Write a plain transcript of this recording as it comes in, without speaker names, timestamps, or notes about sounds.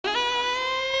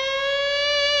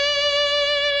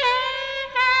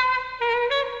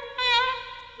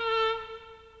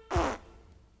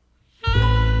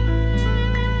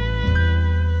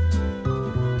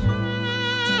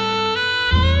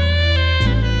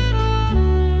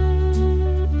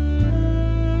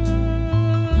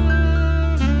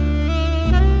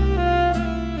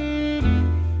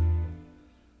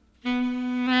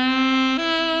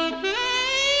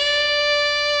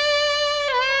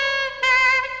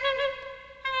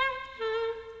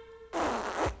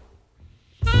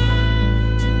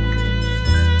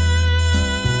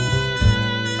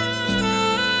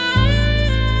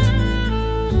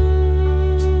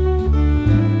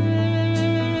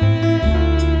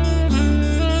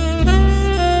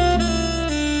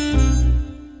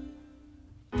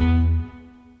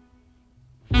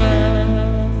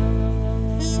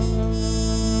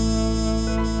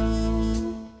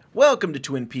Welcome to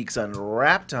Twin Peaks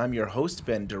Unwrapped. I'm your host,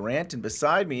 Ben Durant, and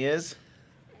beside me is...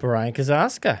 Brian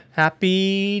Kazaska.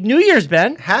 Happy New Year's,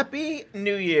 Ben. Happy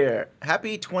New Year.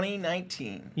 Happy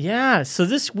 2019. Yeah, so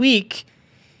this week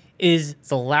is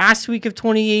the last week of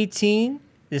 2018.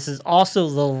 This is also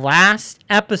the last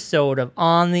episode of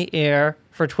On the Air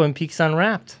for Twin Peaks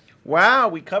Unwrapped. Wow,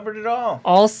 we covered it all.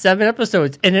 All 7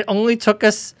 episodes, and it only took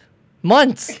us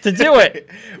months to do it.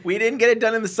 We didn't get it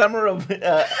done in the summer of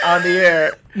On the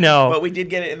Air. No. But we did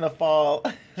get it in the fall.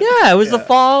 Yeah, it was the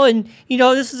fall, and,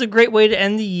 this is a great way to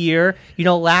end the year.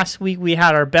 Last week we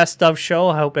had our best of show.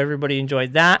 I hope everybody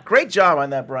enjoyed that. Great job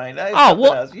on that, Brian.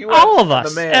 All of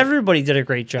us. Everybody did a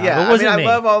great job. Yeah, it wasn't me. I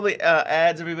love all the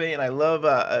ads, everybody, and I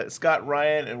love Scott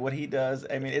Ryan and what he does.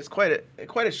 I mean, it's quite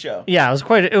a show. Yeah, it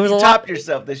was a lot. Topped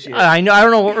yourself this year. I know. I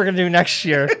don't know what we're gonna do next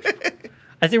year.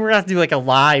 I think we're gonna have to do like a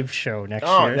live show next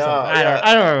year. No, I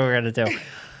don't know what we're gonna do.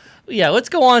 Yeah, let's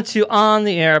go on to On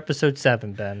the Air episode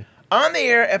 7, Ben. On the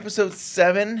Air episode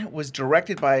 7 was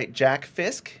directed by Jack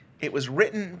Fisk. It was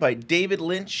written by David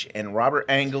Lynch and Robert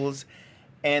Angles.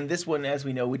 And this one, as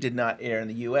we know, we did not air in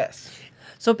the U.S.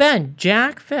 So, Ben,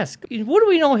 Jack Fisk, what do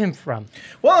we know him from?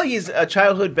 Well, he's a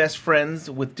childhood best friends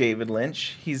with David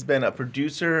Lynch. He's been a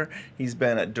producer. He's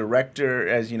been a director,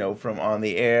 as you know, from On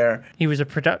the Air. He was a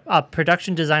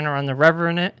production designer on The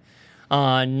Revenant,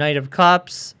 Night of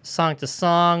Cups, Song to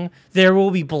Song, There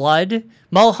Will Be Blood,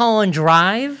 Mulholland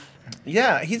Drive.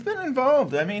 Yeah, he's been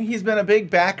involved. I mean, he's been a big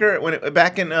backer.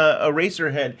 Back in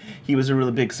Eraserhead, he was a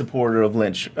really big supporter of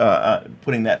Lynch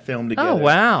putting that film together. Oh,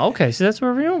 wow. Okay, so that's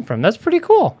where we know him from. That's pretty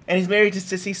cool. And he's married to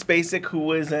Sissy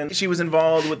Spacek, she was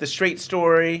involved with The Straight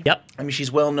Story. Yep. I mean,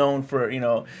 she's well known for,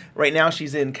 right now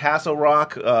she's in Castle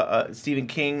Rock, Stephen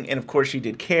King, and of course she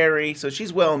did Carrie, so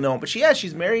she's well known. But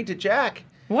she's married to Jack.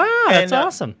 Wow, that's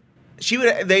awesome. She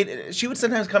would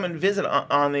sometimes come and visit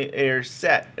on the Air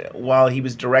set while he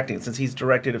was directing, since he's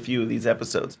directed a few of these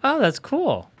episodes. Oh, that's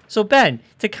cool. So, Ben,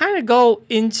 to kind of go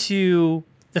into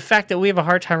the fact that we have a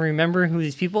hard time remembering who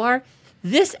these people are,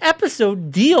 this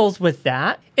episode deals with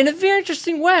that in a very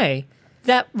interesting way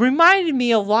that reminded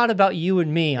me a lot about you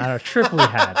and me on a trip we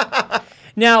had.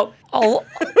 Now, a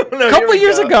couple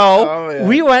years ago,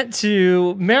 we went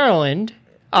to Maryland.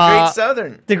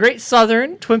 The Great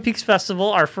Southern Twin Peaks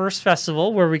Festival, our first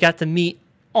festival where we got to meet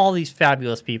all these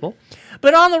fabulous people.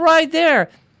 But on the ride there,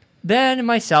 Ben and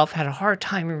myself had a hard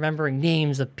time remembering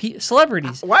names of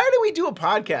celebrities. Why do we do a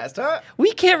podcast, huh?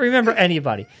 We can't remember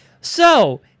anybody.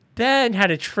 So Ben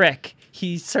had a trick.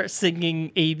 He starts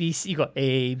singing ABC. You go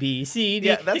A, B, C, D.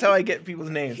 Yeah, that's how I get people's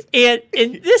names. And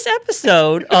in this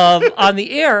episode of On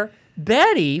the Air,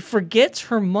 Betty forgets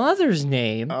her mother's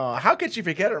name. Oh, how could she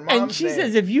forget her mom's name? And she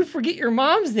says, if you forget your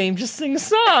mom's name, just sing a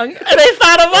song. And I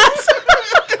thought of us.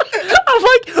 I'm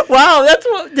like, wow, that's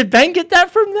what... Did Ben get that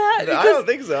from that? No, I don't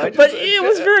think so. But it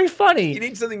was very funny. You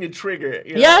need something to trigger it.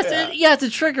 It's a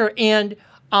trigger. And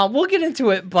we'll get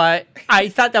into it, but I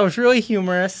thought that was really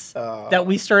humorous that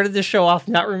we started the show off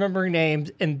not remembering names,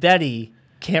 and Betty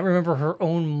can't remember her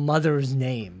own mother's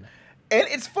name. And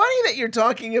it's funny that you're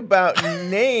talking about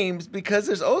names because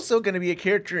there's also going to be a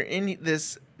character in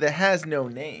this that has no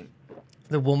name.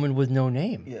 The woman with no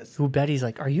name. Yes. Who Betty's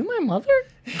like, are you my mother?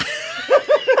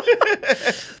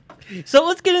 So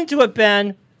let's get into it,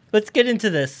 Ben. Let's get into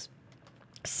this.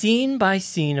 Scene by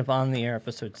scene of On the Air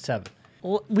episode 7.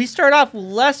 We start off with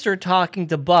Lester talking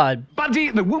to Bud.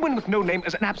 Buddy, the woman with no name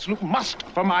is an absolute must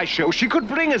for my show. She could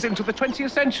bring us into the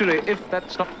 20th century, if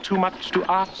that's not too much to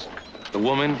ask. The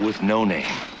woman with no name.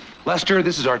 Lester,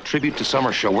 this is our tribute to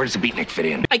summer show. Where does the beatnik fit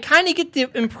in? I kind of get the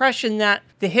impression that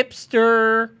the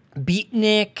hipster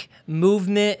beatnik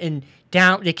movement and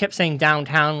they kept saying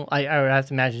downtown. I would have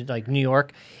to imagine like New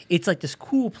York. It's like this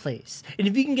cool place. And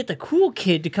if you can get the cool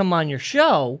kid to come on your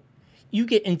show, you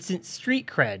get instant street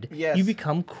cred. Yes. You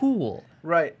become cool.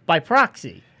 Right. By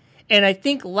proxy. And I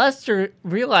think Lester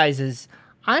realizes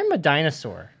I'm a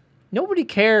dinosaur. Nobody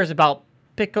cares about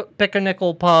Pick a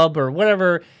Nickel Pub or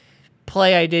whatever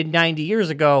play I did 90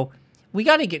 years ago. We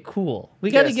got to get cool.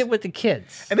 We got to get with the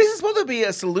kids. And this is supposed to be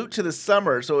a salute to the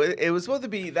summer. So it was supposed to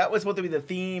be, that was supposed to be the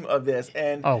theme of this.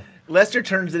 And Lester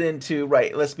turns it into,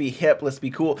 right, let's be hip, let's be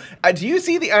cool. Do you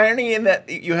see the irony in that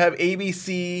you have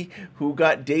ABC who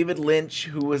got David Lynch,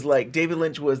 who was like, David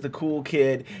Lynch was the cool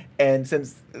kid. And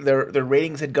since their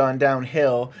ratings had gone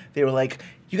downhill, they were like,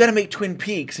 you got to make Twin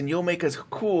Peaks and you'll make us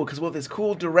cool because we'll have this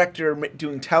cool director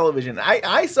doing television.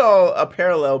 I saw a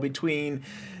parallel between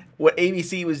what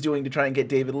ABC was doing to try and get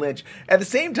David Lynch. At the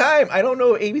same time, I don't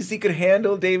know if ABC could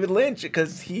handle David Lynch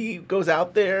because he goes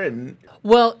out there and...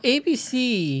 Well,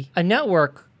 ABC, a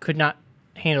network, could not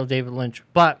handle David Lynch,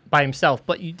 but by himself.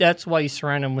 But that's why you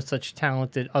surround him with such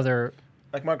talented other,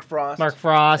 like Mark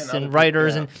Frost, and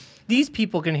writers, and these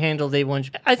people can handle David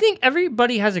Lynch. I think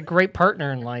everybody has a great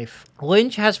partner in life.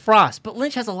 Lynch has Frost, but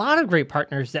Lynch has a lot of great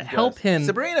partners that help him.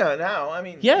 Sabrina now, I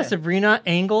mean. Yeah, Sabrina,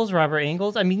 Robert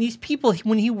Engels. I mean, these people,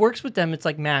 when he works with them, it's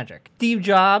like magic. Steve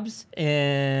Jobs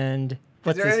and...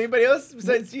 Is there anybody else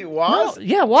besides you? Woz? No,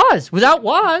 yeah, Woz. Without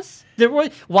Woz,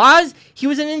 Woz, he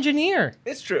was an engineer.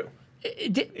 It's true.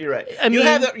 You're right. I mean,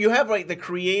 you have like the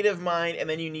creative mind, and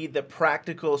then you need the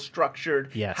practical, structured.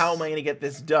 Yes. How am I going to get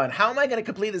this done? How am I going to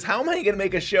complete this? How am I going to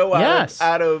make a show out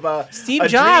of Steve a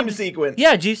Jobs dream sequence?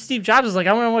 Yeah, Steve Jobs is like,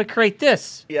 I want to create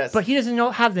this. Yes. But he doesn't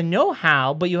have the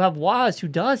know-how. But you have Woz, who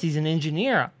does. He's an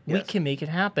engineer. Yes. We can make it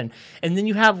happen. And then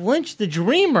you have Lynch, the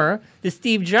dreamer, the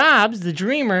Steve Jobs, the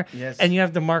dreamer, and you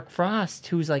have the Mark Frost,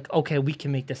 who's like, okay, we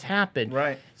can make this happen.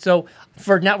 Right. So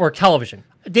for network television,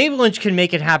 David Lynch can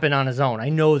make it happen on his own. I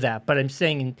know that. But I'm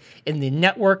saying in the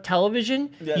network television,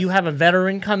 you have a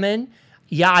veteran come in.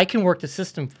 Yeah, I can work the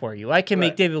system for you. I can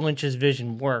make David Lynch's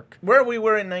vision work. Where we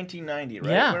were in 1990,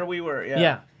 right? Yeah. Where we were,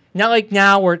 Yeah. Not like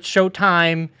now where it's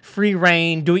Showtime, free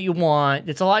reign, do what you want.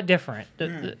 It's a lot different.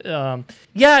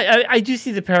 I do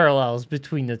see the parallels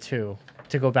between the two,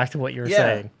 to go back to what you were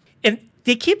saying. And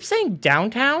they keep saying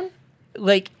downtown,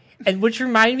 and which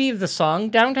reminded me of the song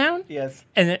Downtown. Yes.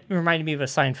 And it reminded me of a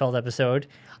Seinfeld episode.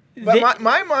 But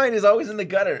my mind is always in the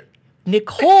gutter.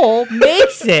 Nicole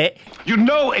makes it. You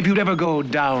know, if you'd ever go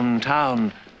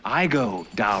downtown, I go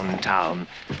downtown.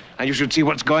 And you should see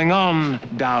what's going on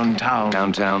downtown.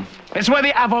 Downtown? It's where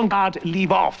the avant-garde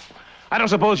leave off. I don't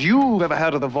suppose you've ever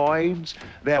heard of the Voids.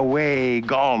 They're way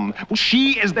gone. Well,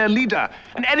 she is their leader.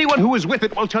 And anyone who is with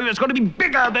it will tell you it's going to be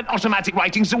bigger than automatic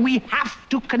writing, so we have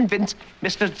to convince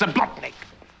Mr. Zablotnik.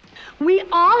 We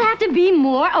all have to be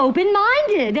more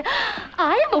open-minded.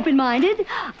 I am open-minded.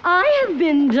 I have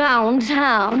been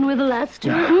downtown with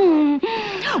Lester.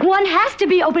 One has to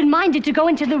be open-minded to go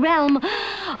into the realm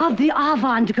of the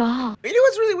avant-garde. You know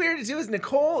what's really weird too is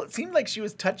Nicole, it seemed like she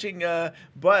was touching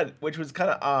Bud, which was kind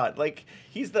of odd. Like,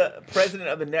 he's the president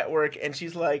of the network, and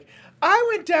she's like, I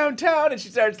went downtown, and she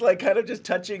starts like kind of just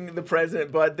touching the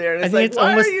president Bud there. And it's like,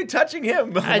 why are you touching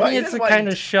him? I think it's to kind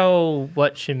of show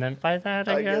what she meant by that,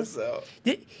 I guess. So.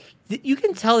 You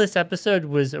can tell this episode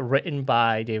was written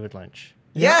by David Lynch.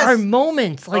 Yes. There are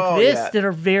moments like this that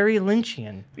are very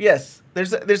Lynchian. Yes.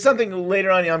 There's something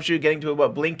later on, I'm sure you're getting to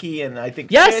about Blinky and I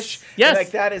think Yes. Fish. Yes. And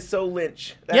like that is so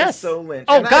Lynch. That is so Lynch.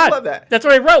 Oh, and God. I love that. That's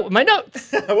what I wrote in my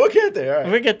notes. We'll get there. All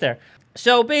right. We'll get there.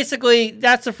 So basically,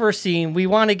 that's the first scene. We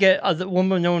want to get the woman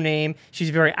with no name. She's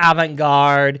very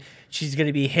avant-garde. She's going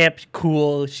to be hip,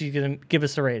 cool. She's going to give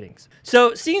us the ratings.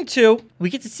 So scene 2, we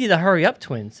get to see the Hurry Up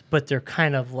Twins, but they're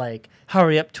kind of like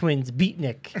Hurry Up Twins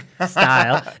beatnik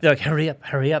style. They're like, hurry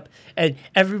up. And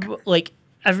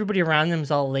everybody around them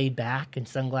is all laid back in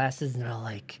sunglasses, and they're all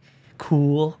like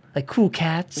cool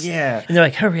cats. Yeah. And they're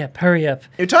like, hurry up.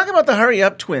 You're talking about the Hurry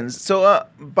Up Twins. So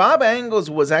Bob Engels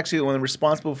was actually the one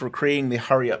responsible for creating the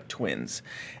Hurry Up Twins.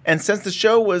 And since the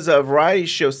show was a variety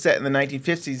show set in the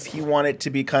 1950s, he wanted to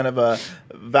be kind of a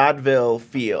vaudeville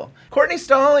feel. Courtney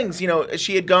Stallings,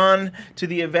 she had gone to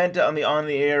the event, on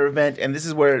the air event, and this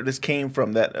is where this came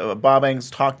from, that Bob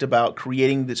Engels talked about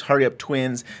creating this Hurry Up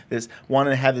Twins, this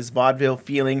wanting to have this vaudeville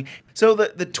feeling. So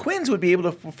the twins would be able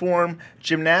to perform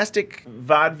gymnastic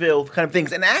vaudeville kind of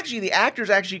things. And actually, the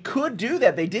actors could do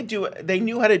that. They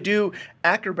knew how to do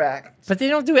acrobats. But they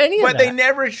don't do any of that.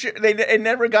 But they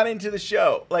never got into the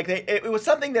show. Like, it was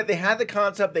something that they had the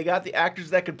concept. They got the actors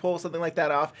that could pull something like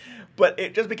that off. But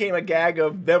it just became a gag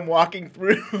of them walking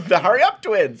through the Hurry Up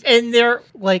Twins. And they're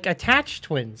like attached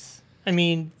twins. I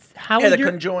mean, they're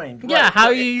conjoined. Yeah, right. how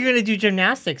are you going to do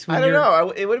gymnastics? I don't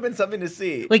know. It would have been something to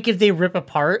see. Like if they rip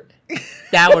apart,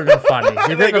 that would have been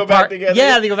funny. They go back together.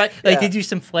 Yeah, they go back. Like they do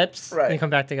some flips and come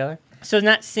back together. So in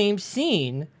that same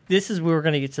scene, this is where we're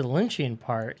going to get to the Lynchian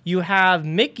part. You have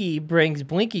Mickey brings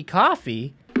Blinky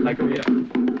coffee.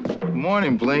 Good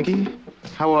morning, Blinky.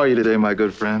 How are you today, my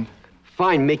good friend?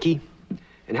 Fine, Mickey.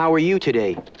 And how are you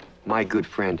today, my good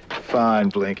friend? Fine,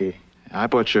 Blinky. I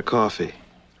brought your coffee.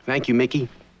 Thank you, Mickey.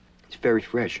 It's very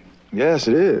fresh. Yes,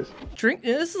 it is.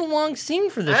 This is a long scene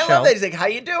for this show. I love that. He's like, how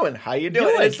you doing?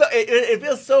 It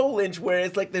feels so Lynch, where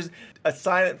it's like there's a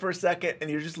silent for a second, and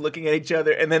you're just looking at each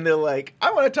other, and then they're like,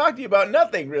 I want to talk to you about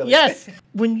nothing, really. Yes.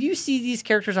 When you see these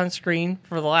characters on screen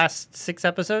for the last 6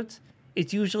 episodes,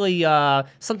 it's usually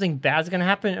something bad's going to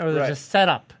happen, or there's a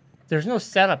setup. There's no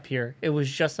setup here. It was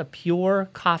just a pure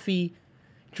coffee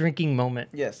drinking moment.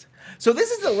 Yes. So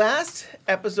this is the last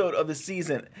episode of the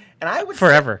season, and I would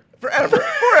forever.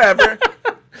 Forever.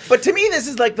 But to me, this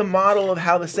is like the model of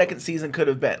how the second season could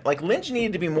have been. Like, Lynch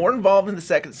needed to be more involved in the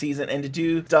second season and to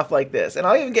do stuff like this. And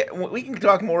we can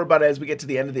talk more about it as we get to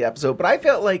the end of the episode, but I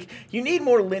felt like you need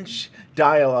more Lynch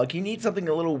dialogue. You need something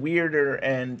a little weirder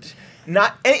and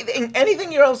not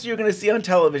anything else you're going to see on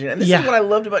television. And this is what I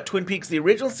loved about Twin Peaks, the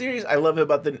original series. I love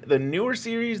about the newer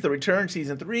series, The Return,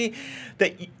 season 3,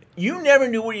 that you never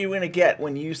knew what you were going to get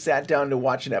when you sat down to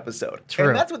watch an episode. True.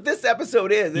 And that's what this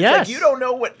episode is. It's like you don't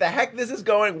know what the heck this is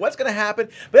going, what's going to happen.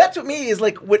 But that's what me is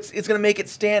like, it's going to make it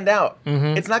stand out.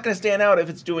 Mm-hmm. It's not going to stand out if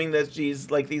it's doing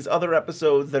these other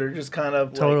episodes that are just kind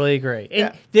of totally agree.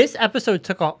 And this episode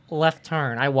took a left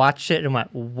turn. I watched it and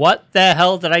went, what the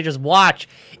hell did I just watch?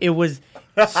 It was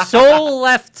so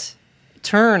left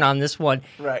turn on this one.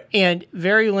 Right. And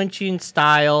very Lynchian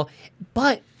style.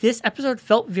 But this episode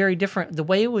felt very different. The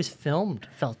way it was filmed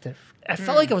felt different. I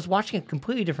felt like I was watching a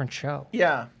completely different show.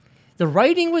 Yeah. The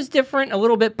writing was different a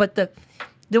little bit, but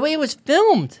the way it was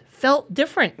filmed felt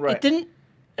different. Right.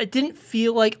 It didn't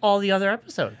feel like all the other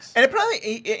episodes. And it probably,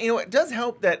 it does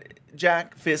help that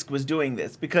Jack Fisk was doing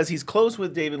this because he's close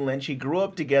with David Lynch. He grew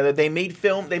up together. They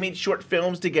made short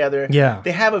films together. Yeah.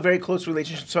 They have a very close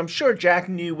relationship. So I'm sure Jack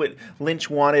knew what Lynch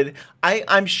wanted.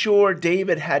 I'm sure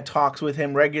David had talks with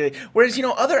him regularly. Whereas,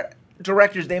 other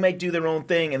directors, they might do their own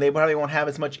thing and they probably won't have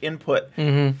as much input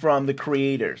from the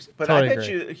creators. But totally I bet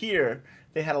you here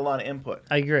they had a lot of input.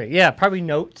 I agree. Yeah, probably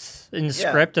notes in the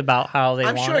script about how they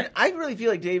want it. I really feel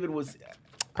like David was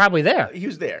probably there. He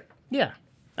was there. Yeah,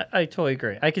 I totally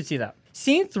agree. I could see that.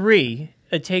 Scene 3,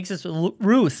 it takes us.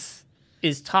 Ruth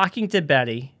is talking to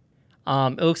Betty.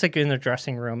 It looks like in the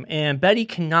dressing room, and Betty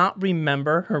cannot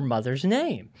remember her mother's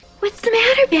name. What's the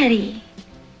matter, Betty?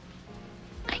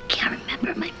 I can't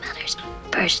remember my mother's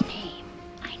first name.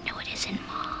 I know it isn't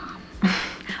Mom.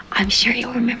 I'm sure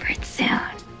you'll remember it soon.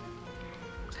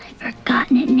 I've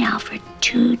forgotten it now for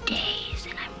 2 days,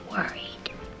 and I'm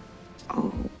worried.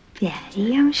 Oh,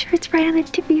 Betty, I'm sure it's right on the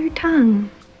tip of your tongue.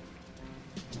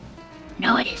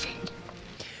 No, it isn't.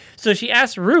 So she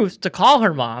asked Ruth to call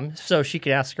her mom so she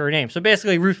could ask her name. So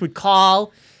basically, Ruth would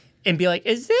call and be like,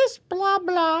 is this blah,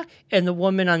 blah? And the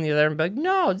woman on the other end would be like,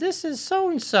 no, this is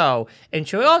so-and-so. And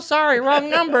she'll, oh, sorry, wrong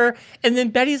number. And then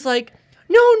Betty's like,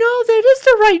 no, that is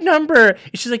the right number.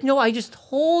 And she's like, no, I just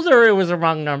told her it was the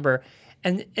wrong number.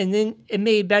 And then it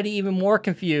made Betty even more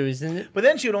confused. But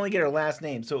then she would only get her last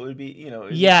name, so it would be,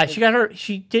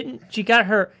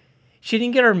 she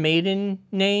didn't get her maiden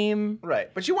name.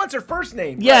 Right. But she wants her first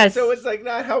name. Yes. Right? So it's like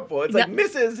not helpful. It's like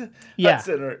Mrs.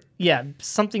 Hudson. Yeah,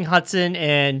 something Hudson.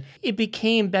 And it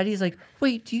became, Betty's like,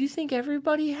 wait, do you think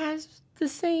everybody has the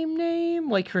same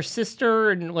name? Like her sister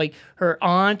and like her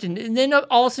aunt. And then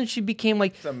all of a sudden she became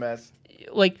like. It's a mess.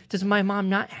 Like, does my mom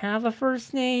not have a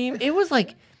first name? It was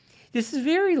like, this is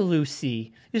very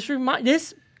Lucy. This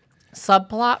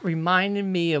subplot reminded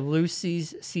me of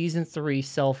Lucy's season 3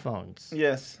 cell phones.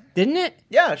 Yes. Didn't it?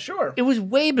 Yeah, sure. It was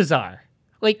way bizarre.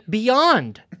 Like,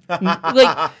 beyond.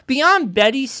 Like, beyond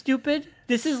Betty stupid,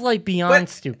 this is like beyond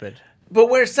stupid. But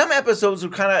where some episodes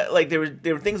were kind of like there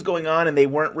were things going on and they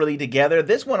weren't really together,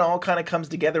 this one all kind of comes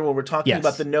together when we're talking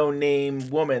about the no-name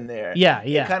woman there. Yeah.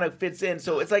 It kind of fits in.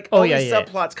 So it's like all these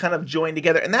subplots kind of join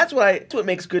together. And that's what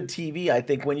makes good TV, I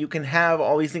think, when you can have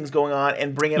all these things going on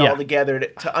and bring it all together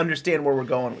to understand where we're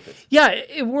going with it. Yeah,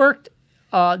 it worked.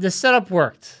 The setup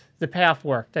worked. The payoff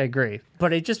worked, I agree.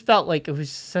 But it just felt like it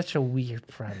was such a weird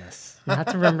premise. Not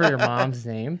to remember your mom's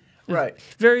name. Right.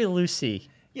 Very Lucy.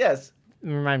 Yes.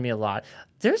 Remind me a lot.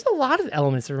 There's a lot of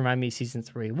elements that remind me of season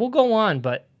 3. We'll go on,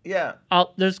 but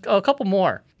there's a couple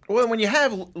more. Well, when you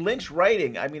have Lynch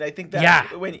writing, I mean, I think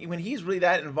that when he's really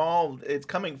that involved, it's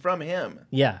coming from him.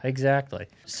 Yeah, exactly.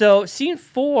 So scene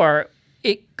 4,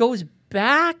 it goes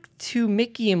back to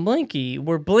Mickey and Blinky,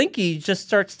 where Blinky just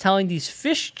starts telling these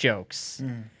fish jokes.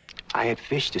 I had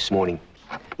fish this morning.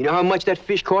 You know how much that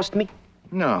fish cost me?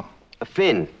 No. A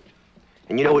fin.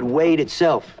 And you know it weighed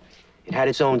itself. It had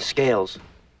its own scales.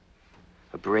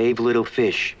 A brave little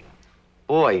fish.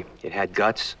 Boy, it had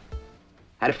guts.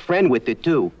 Had a friend with it,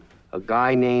 too. A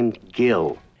guy named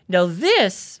Gil. Now,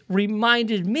 this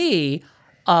reminded me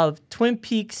of Twin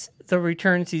Peaks The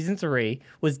Return Season 3,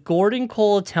 with Gordon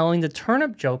Cole telling the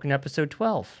turnip joke in episode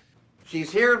 12.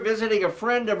 She's here visiting a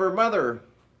friend of her mother,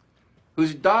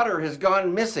 whose daughter has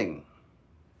gone missing.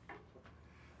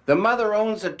 The mother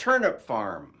owns a turnip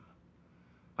farm.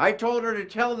 I told her to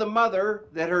tell the mother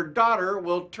that her daughter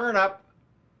will turn up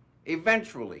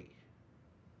eventually.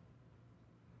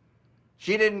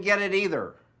 She didn't get it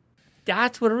either.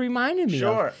 That's what it reminded me of.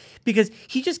 Sure. Because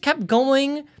he just kept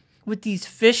going with these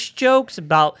fish jokes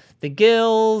about the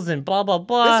gills and blah, blah,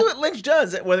 blah. This is what Lynch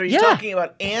does. Whether he's talking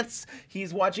about ants,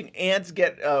 he's watching ants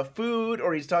get food,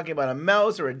 or he's talking about a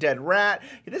mouse or a dead rat.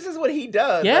 This is what he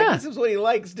does. Yeah. Like, this is what he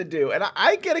likes to do. And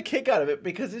I get a kick out of it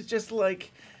because it's just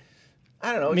like,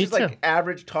 I don't know, it's just like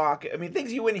average talk. I mean,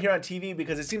 things you wouldn't hear on TV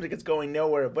because it seems like it's going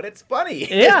nowhere, but it's funny.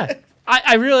 Yeah.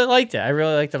 I really liked it. I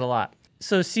really liked it a lot.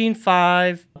 So scene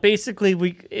 5,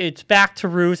 basically it's back to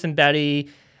Ruth and Betty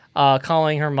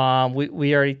calling her mom.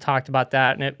 We already talked about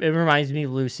that, and it reminds me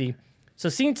of Lucy. So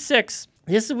scene 6,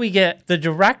 this is we get the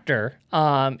director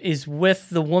is with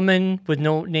the woman with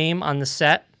no name on the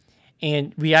set,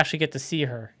 and we actually get to see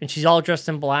her. And she's all dressed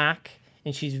in black,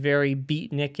 and she's very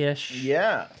beatnik-ish.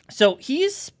 Yeah. So he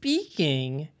is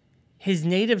speaking his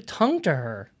native tongue to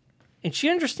her, and she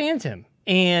understands him.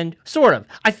 And sort of.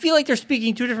 I feel like they're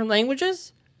speaking 2 different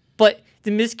languages, but the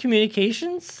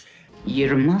miscommunications.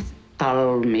 You must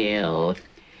tell me,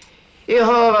 you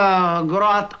have a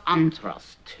great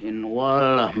interest in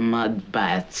all mud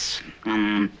baths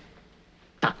and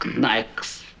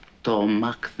techniques to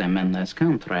make them in this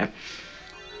country.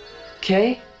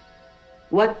 Okay?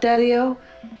 What, Daddy-o?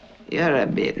 You're a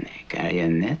beatnik, are you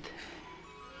not?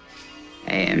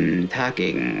 I am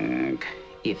talking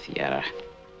if you're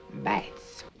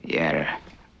bites. Your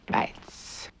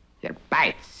bites. Your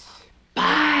bites.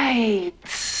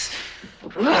 Bites.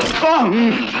 Oh,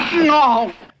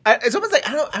 no. It's almost like,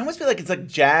 I almost feel like it's like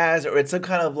jazz, or it's some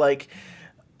kind of like,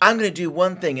 I'm going to do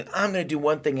one thing and I'm going to do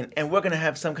one thing and we're going to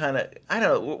have some kind of, I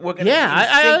don't know, we're going to sync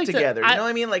like together. You know what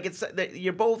I mean? Like it's,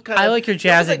 you're both kind of. I like your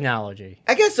jazz analogy.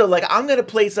 I guess so. Like I'm going to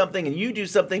play something and you do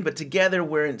something, but together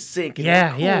we're in sync.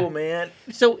 And cool, man.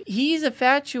 So he's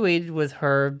infatuated with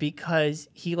her because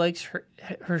he likes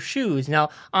her shoes.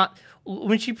 Now,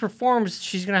 when she performs,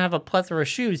 she's going to have a plethora of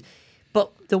shoes.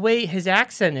 But the way his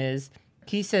accent is,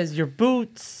 he says your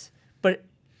boots, but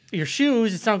your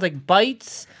shoes, it sounds like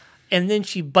bites. And then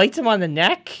she bites him on the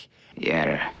neck.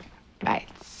 Your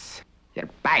bites. Your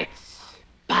bites.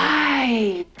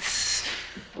 Bites.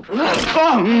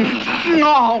 Oh,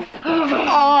 no.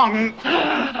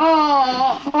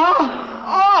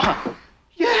 Oh.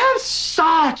 You have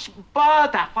such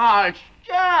beautiful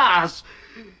shoes.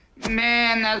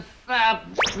 Man,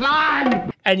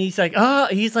 slime. And he's like,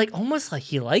 almost like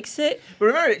he likes it. But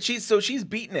remember, she's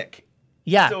beatnik.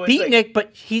 Yeah, so beatnik, like,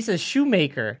 but he says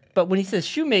shoemaker. But when he says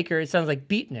shoemaker, it sounds like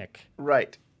beatnik.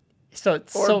 Right. So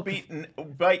it's or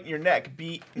bite your neck.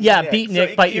 Beatnik,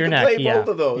 so bite your neck. You can play both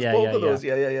of those. Both of those.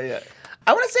 Yeah.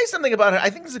 I want to say something about her.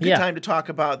 I think this is a good time to talk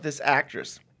about this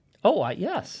actress. Oh,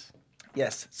 yes.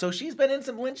 Yes. So she's been in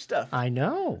some Lynch stuff. I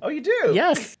know. Oh, you do?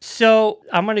 Yes. So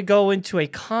I'm going to go into a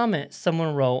comment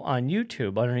someone wrote on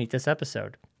YouTube underneath this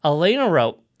episode. Elena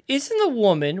wrote, "Isn't the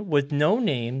woman with no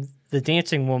name the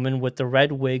dancing woman with the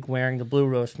red wig wearing the blue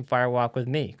rose from Fire Walk with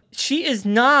Me?" She is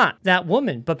not that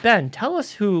woman. But Ben, tell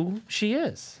us who she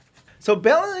is. So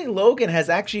Bellamy Logan has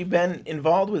actually been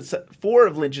involved with 4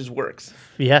 of Lynch's works.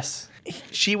 Yes.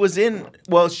 She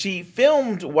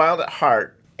filmed Wild at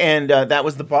Heart, and that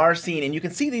was the bar scene. And you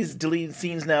can see these deleted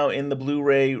scenes now in the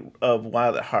Blu-ray of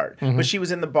Wild at Heart. Mm-hmm. But she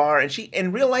was in the bar, and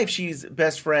in real life, she's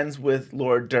best friends with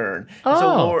Laura Dern. Oh. So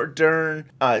Laura Dern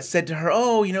said to her,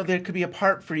 there could be a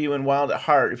part for you in Wild at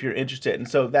Heart if you're interested. And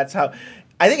so that's how...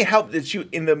 I think it helped that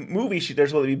in the movie, they're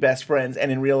supposed to be best friends,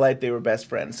 and in real life, they were best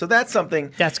friends. So that's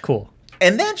something... That's cool.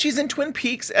 And then she's in Twin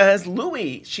Peaks as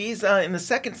Louie. She's in the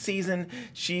 2nd season.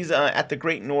 She's at the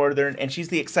Great Northern, and she's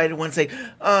the excited one saying,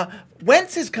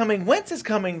 Wentz is coming,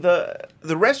 the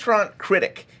restaurant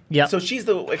critic. Yeah. So she's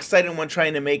the excited one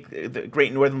trying to make the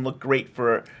Great Northern look great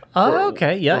for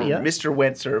Mr.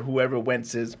 Wentz or whoever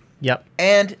Wentz is. Yep.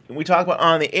 And we talk about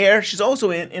On the Air. She's also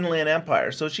in Inland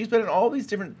Empire. So she's been in all these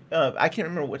different... I can't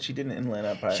remember what she did in Inland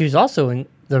Empire. She was also in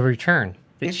The Return.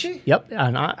 Is she? Yep.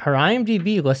 On her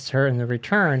IMDb lists her in The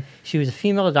Return. She was a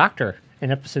female doctor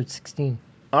in episode 16.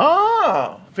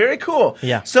 Oh, very cool.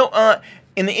 Yeah. So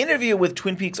in the interview with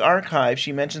Twin Peaks Archive,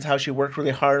 she mentions how she worked really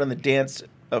hard on the dance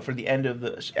for the end of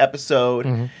the episode,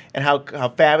 mm-hmm. and how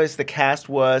fabulous the cast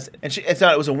was. And she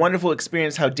thought it was a wonderful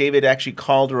experience how David actually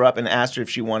called her up and asked her if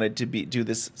she wanted to do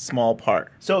this small part.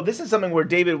 So this is something where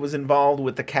David was involved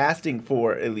with the casting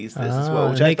for at least this as well,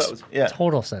 which I thought was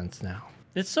total sense now.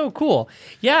 It's so cool.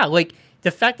 Yeah, like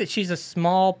the fact that she's a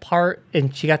small part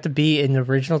and she got to be in the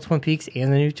original Twin Peaks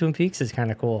and the new Twin Peaks is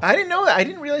kind of cool. I didn't know that. I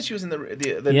didn't realize she was in the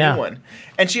new one.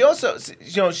 And she also,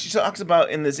 she talks about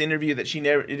in this interview that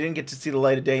it didn't get to see the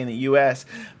light of day in the U.S.,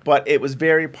 but it was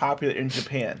very popular in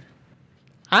Japan.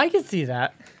 I could see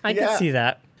that. I could see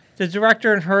that. The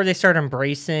director and her, they start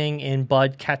embracing, and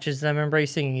Bud catches them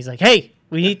embracing, and he's like, "Hey,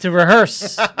 We need to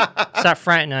rehearse. Stop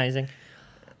fraternizing.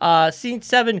 Scene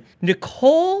 7,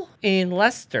 Nicole and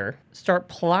Lester start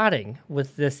plotting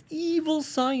with this evil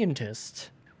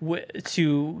scientist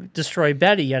to destroy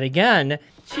Betty yet again.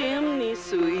 Chimney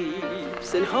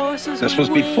sweeps and horses. This was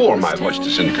before my voice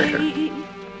disintegrator.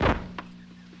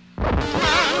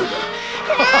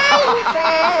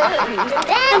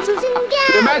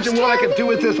 Imagine what I could do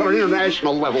with this on an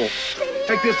international level.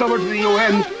 Take this over to the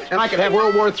UN, and I could have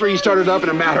World War III started up in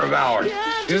a matter of hours.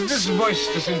 Is this voice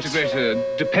disintegrator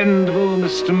dependable,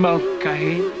 Mr.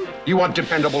 Mulcahy? You want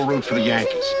dependable root for the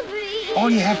Yankees. All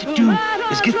you have to do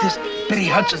is get this Betty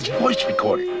Hudson's voice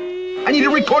recorded. I need a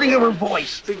recording of her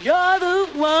voice. You're the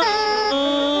one.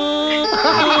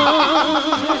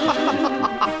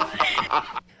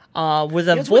 With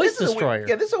a voice destroyer.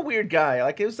 This is a weird guy.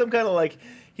 Like, it was some kind of like,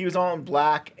 he was all in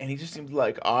black, and he just seemed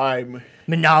like, I'm...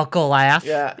 Maniacal laugh.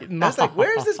 Yeah. That's like,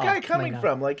 where is this guy coming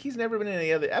from? Like, he's never been in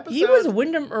any other episode. He was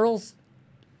Wyndham Earl's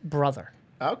brother.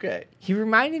 Okay. He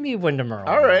reminded me of Wyndham Earl.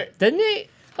 All right. Didn't he?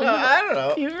 I don't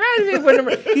know. He reminded me of Wyndham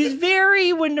Earl. He's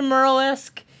very Wyndham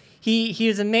Earl-esque. He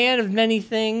is a man of many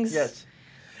things. Yes.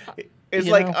 It's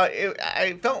like,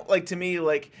 I felt like, to me,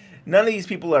 like, none of these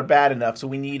people are bad enough, so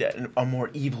we need a more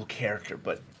evil character.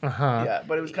 But yeah,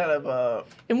 but it was kind of.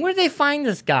 And where did they find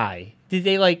this guy? Did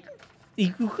they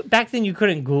back then you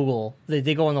couldn't Google.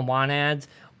 They go on the want ads.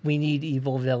 We need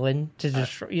evil villain to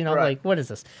destroy. Like, what is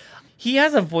this? He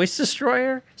has a voice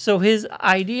destroyer, so his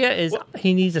idea is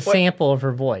he needs a sample of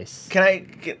her voice. Can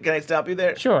I stop you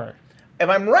there? Sure. If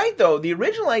I'm right, though, the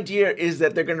original idea is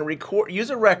that they're going to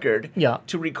use a record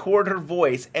to record her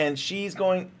voice, and she's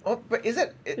going. Oh, but is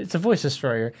it? It's a voice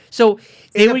destroyer. So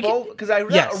because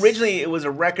originally it was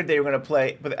a record they were going to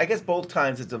play, but I guess both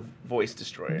times it's a voice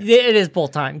destroyer. It is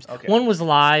both times. Okay. One was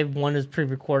live, one is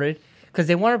pre-recorded, because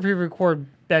they want to pre-record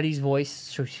Betty's voice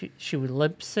so she would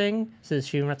lip sing, so that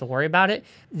she wouldn't have to worry about it.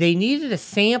 They needed a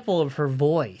sample of her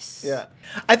voice. Yeah,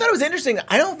 I thought it was interesting.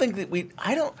 I don't think that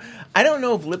I don't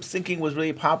know if lip syncing was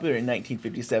really popular in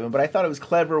 1957, but I thought it was a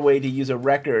clever way to use a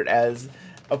record as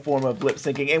a form of lip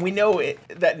syncing. And we know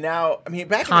that now. I mean,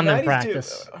 back Common in the 90s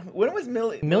practice. too. When was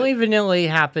Milli Vanilli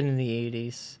happened in the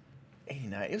 80s.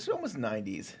 89. It was almost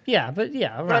 90s. Yeah, but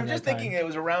yeah. But I'm just thinking it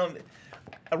was around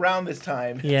this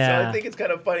time. Yeah. So I think it's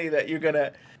kind of funny that you're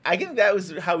gonna. I think that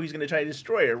was how he's gonna try to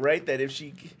destroy her, right? That if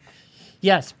she.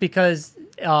 Yes, because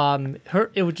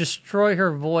it would destroy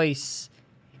her voice,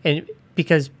 and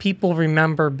because people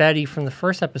remember Betty from the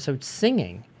first episode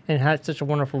singing and had such a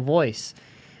wonderful voice,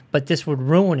 but this would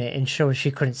ruin it and show she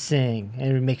couldn't sing,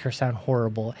 and it would make her sound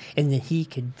horrible, and then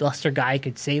Lester Guy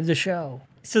could save the show.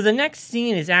 So the next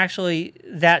scene is actually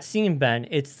that scene, Ben.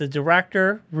 It's the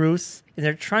director, Ruth, and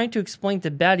they're trying to explain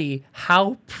to Betty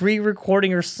how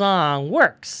pre-recording her song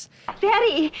works.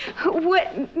 Betty,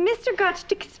 what Mr.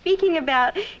 Gottschalk is speaking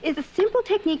about is a simple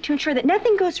technique to ensure that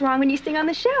nothing goes wrong when you sing on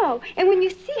the show. And when you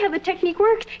see how the technique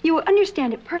works, you will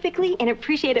understand it perfectly and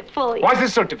appreciate it fully. Why is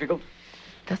this so difficult?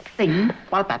 To sing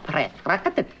while the press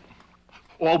racketed.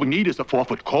 All we need is a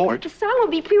 4-foot chord. The song will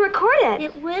be pre-recorded.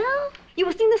 It will? You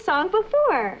will sing the song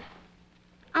before.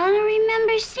 I don't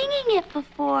remember singing it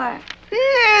before.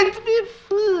 It's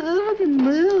before.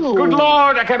 No. Good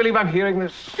Lord, I can't believe I'm hearing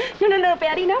this. No,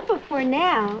 Betty, not before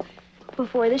now.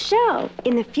 Before the show.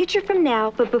 In the future from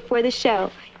now, but before the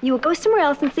show. You will go somewhere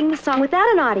else and sing the song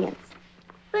without an audience.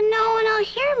 But no one will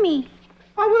hear me.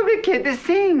 What will we get to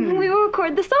sing? We will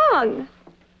record the song.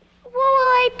 What will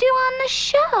I do on the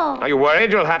show? Are you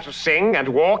worried you'll have to sing and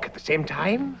walk at the same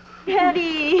time?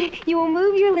 Betty, you will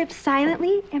move your lips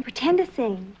silently and pretend to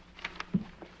sing.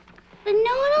 But no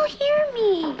one will hear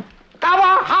me.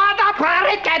 Our heart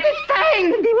operatic and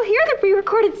sing. They will hear the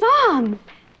pre-recorded song.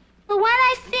 But when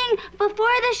I sing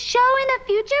before the show in the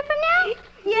future from now?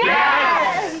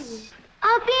 Yes!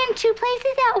 I'll be in two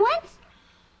places at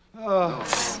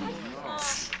once?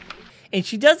 And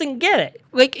she doesn't get it.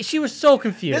 Like, she was so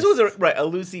confused. This was a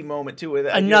Lucy moment too, with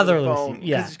another phone, Lucy.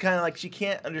 Yeah, because it's kind of like she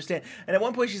can't understand. And at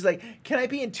one point, she's like, "Can I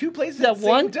be in two places at the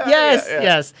one same time?" Yes, Yeah.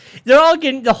 yes. They're all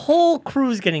getting, the whole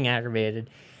crew's getting aggravated.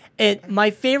 And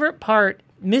my favorite part,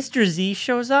 Mr. Z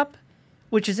shows up,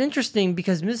 which is interesting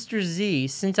because Mr. Z,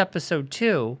 since episode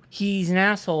 2, he's an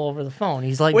asshole over the phone.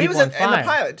 He's like, well, he was on in fire. the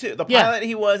pilot too. The pilot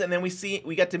he was, and then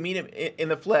we got to meet him in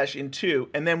the flesh in 2,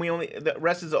 and then the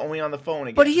rest is only on the phone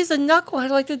again. But he's a knucklehead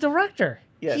like the director.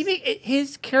 Yes.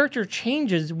 His character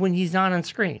changes when he's not on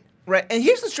screen. Right, and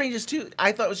here's the strangest too.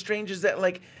 I thought was strange is that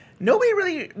like nobody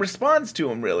really responds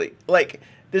to him really. Like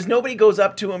there's nobody goes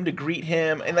up to him to greet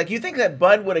him, and like you think that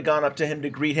Bud would have gone up to him to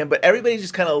greet him, but everybody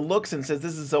just kind of looks and says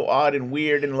this is so odd and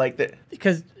weird and like that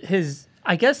because his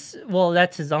I guess, well,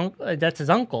 that's his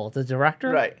uncle, the director.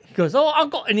 Right. He goes, oh,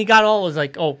 uncle. And he got all, was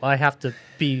like, oh, I have to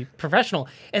be professional.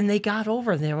 And they got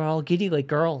over and they were all giddy like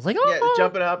girls. Like, oh. Yeah,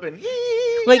 jumping up and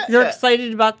like they're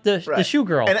excited about the shoe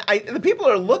girl. And the people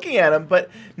are looking at him,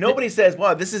 but nobody says,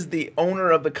 wow, this is the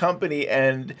owner of the company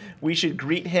and we should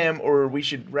greet him or we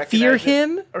should recognize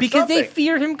him because something. they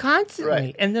fear him constantly.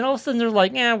 Right. And then all of a sudden they're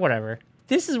like, whatever.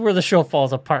 This is where the show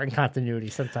falls apart in continuity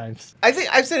sometimes. I think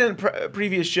I've said in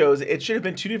previous shows it should have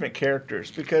been two different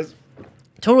characters because...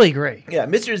 Totally agree. Yeah,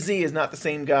 Mr. Z is not the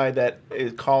same guy that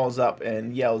calls up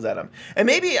and yells at him. And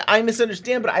maybe I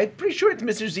misunderstand, but I'm pretty sure it's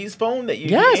Mr. Z's phone that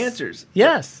he answers.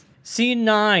 Yes. Scene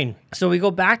 9. So we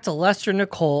go back to Lester,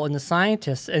 Nicole, and the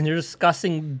scientists, and they're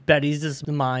discussing Betty's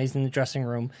demise in the dressing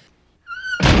room.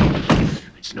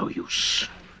 It's no use.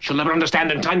 She'll never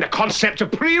understand in time the concept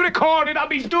of pre-recorded. I'll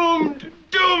be doomed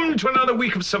to another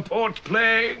week of support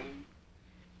playing.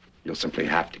 You'll simply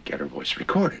have to get her voice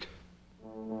recorded.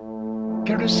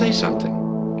 Get her to say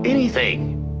something,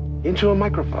 anything, into a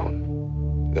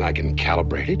microphone. Then I can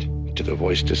calibrate it to the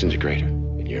voice disintegrator,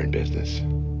 and you're in business.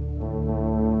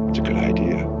 It's a good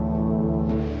idea.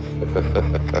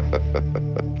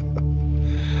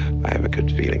 I have a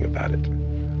good feeling about it.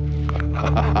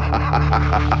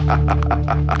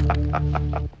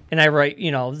 And I write,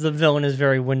 the villain is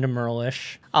very Wyndham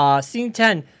Earle-ish. Scene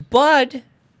 10. Bud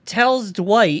tells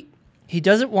Dwight he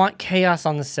doesn't want chaos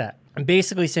on the set. I'm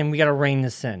basically saying we got to rein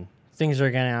this in. Things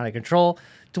are getting out of control.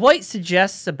 Dwight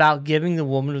suggests about giving the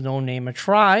woman with no name a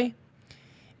try.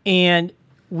 And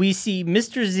we see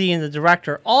Mr. Z and the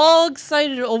director all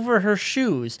excited over her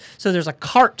shoes. So there's a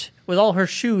cart with all her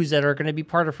shoes that are going to be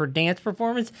part of her dance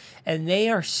performance. And they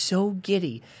are so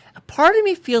giddy. A part of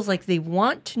me feels like they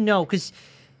want to know, because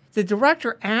the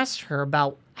director asked her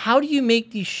about, how do you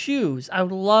make these shoes? I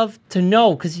would love to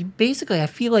know, because I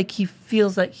feel like he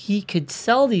feels that he could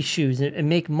sell these shoes and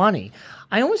make money.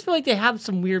 I almost feel like they have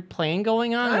some weird plan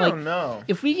going on. I don't know.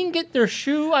 If we can get their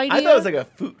shoe idea. I thought it was like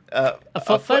a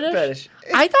foot fetish.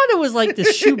 I thought it was like the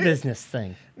shoe business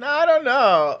thing. No, I don't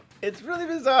know. It's really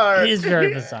bizarre. It is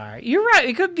very bizarre. You're right.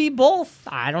 It could be both.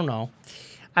 I don't know.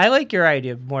 I like your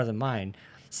idea more than mine.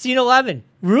 Scene 11.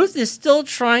 Ruth is still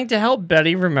trying to help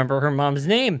Betty remember her mom's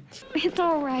name. It's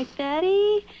all right,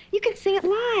 Betty. You can sing it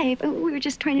live. We were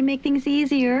just trying to make things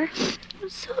easier. I'm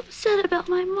so upset about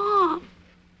my mom.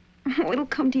 Oh, it'll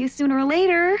come to you sooner or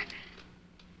later.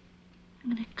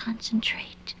 I'm going to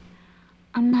concentrate.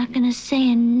 I'm not going to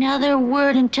say another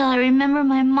word until I remember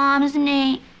my mom's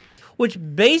name. Which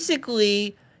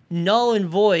basically null and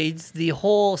voids the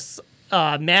whole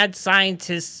mad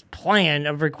scientist's plan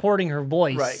of recording her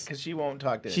voice. Right, because she won't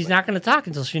talk to anybody. She's not going to talk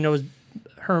until she knows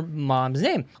her mom's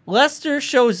name. Lester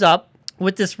shows up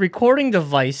with this recording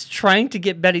device trying to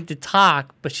get Betty to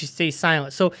talk, but she stays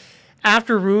silent. So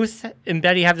after Ruth and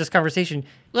Betty have this conversation,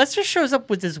 Lester shows up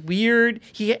with this weird...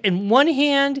 in one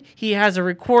hand, he has a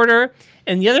recorder.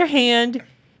 In the other hand,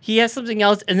 he has something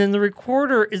else. And then the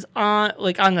recorder is on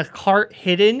the cart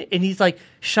hidden. And he's like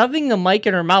shoving the mic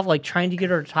in her mouth, like trying to get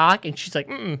her to talk. And she's like,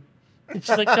 mm-mm. And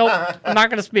she's like, nope, I'm not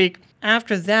going to speak.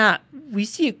 After that, we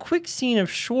see a quick scene of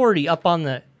Shorty up on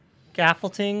the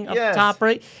scaffolding up top,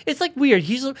 right? It's like weird.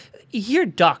 You hear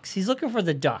ducks. He's looking for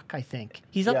the duck, I think.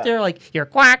 He's up there like, you're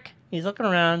quack. He's looking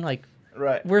around like,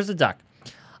 where's the duck?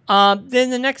 Then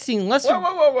the next scene, Lester...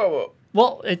 Whoa.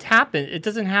 Well, it happened. It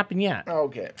doesn't happen yet.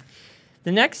 Okay.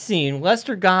 The next scene,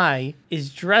 Lester Guy is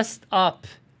dressed up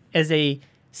as a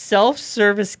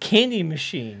self-service candy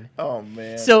machine. Oh,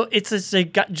 man. So it's a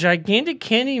gigantic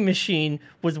candy machine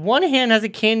with one hand has a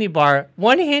candy bar,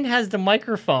 one hand has the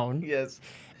microphone. Yes.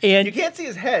 And you can't see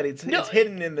his head. It's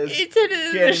hidden in this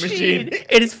candy machine.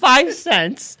 It is 5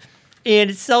 cents, and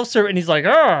it's self-service, and he's like,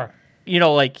 "Arr."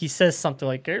 Like he says something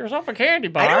like, "Get yourself a candy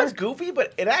bar." I know it's goofy,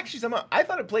 but it actually somehow I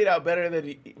thought it played out better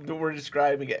than we're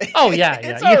describing it. Oh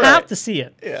yeah. You have to see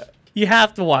it. Yeah. You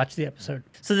have to watch the episode.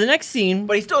 So the next scene,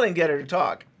 but he still didn't get her to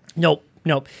talk. Nope.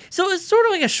 So it's sort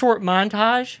of like a short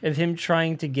montage of him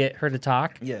trying to get her to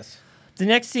talk. Yes. The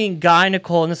next scene, Guy,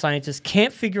 Nicole, and the scientist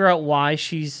can't figure out why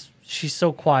she's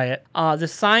so quiet. The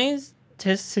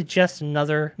scientist suggests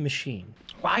another machine.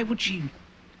 Why would she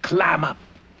clam up?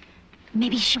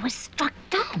 Maybe she was struck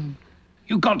dumb.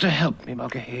 You got to help me,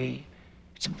 Mulcahy.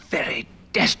 It's a very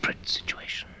desperate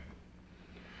situation.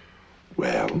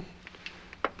 Well,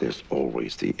 there's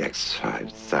always the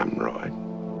X5 Samurai.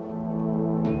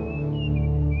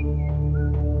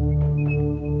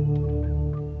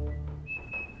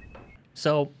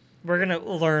 So we're going to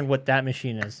learn what that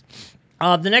machine is.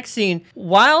 The next scene,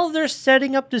 while they're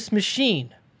setting up this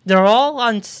machine, they're all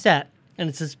on set, and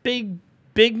it's this big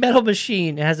metal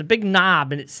machine. It has a big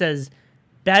knob, and it says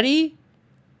Betty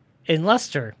and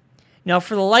Lester. Now,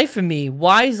 for the life of me,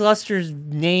 why is Lester's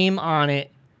name on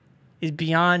it is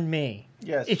beyond me.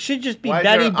 Yes. It should just be Why is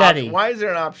Betty there an Betty. option? Why is there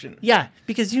an option? Yeah,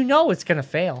 because you know it's going to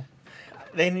fail.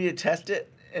 They need to test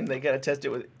it, and they got to test it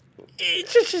with... It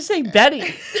should say Betty.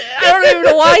 I don't even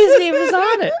know why his name is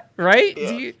on it, right?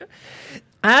 Yeah.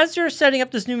 As you're setting up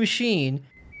this new machine...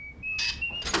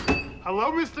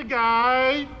 Hello, Mr.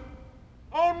 Guy.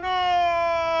 Oh,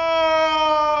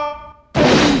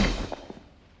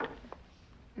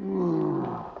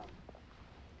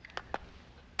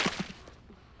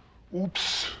 no!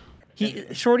 Oops.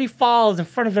 Shorty falls in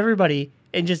front of everybody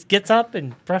and just gets up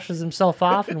and brushes himself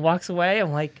off and walks away.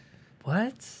 I'm like,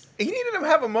 what? He needed him to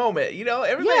have a moment. You know,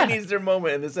 everybody needs their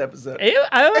moment in this episode.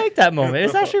 I like that moment.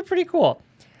 It's actually pretty cool.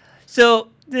 So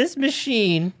this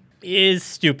machine is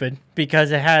stupid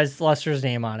because it has Lester's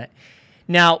name on it.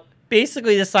 Now,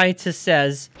 basically, the scientist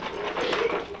says...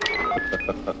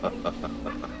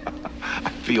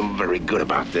 I feel very good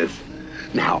about this.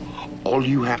 Now, all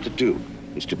you have to do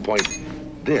is to point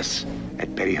this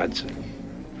at Betty Hudson.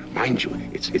 Mind you,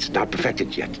 it's not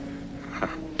perfected yet.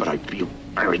 But I feel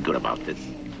very good about this.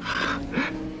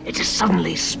 It is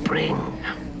suddenly spring.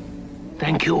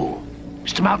 Thank you,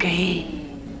 Mr. Mulcahy.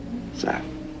 Sir.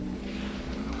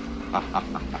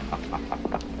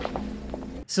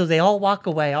 So they all walk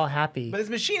away, all happy. But this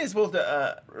machine is supposed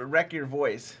to wreck your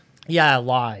voice. Yeah,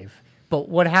 live. But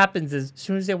what happens is, as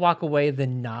soon as they walk away, the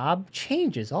knob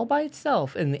changes all by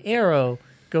itself, and the arrow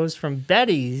goes from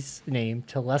Betty's name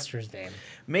to Lester's name.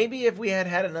 Maybe if we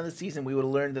had another season, we would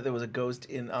have learned that there was a ghost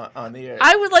on the air.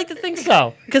 I would like to think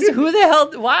so. Because who the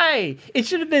hell... Why? It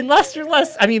should have been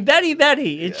Betty,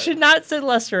 Betty. It should not say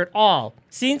Lester at all.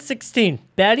 Scene 16.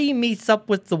 Betty meets up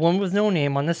with the woman with no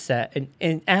name on the set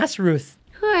and asks Ruth,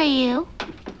 Who are you?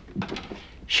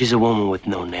 She's a woman with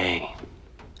no name.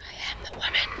 The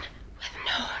woman with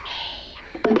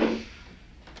no name.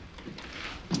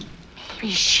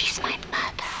 Maybe she's my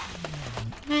mother.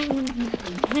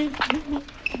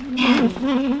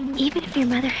 Even if your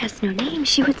mother has no name,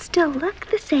 she would still look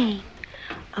the same.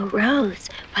 A rose,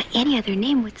 by any other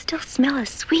name, would still smell as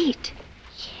sweet.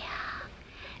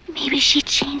 Maybe she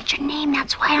changed her name.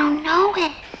 That's why I don't know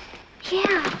it.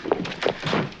 Yeah.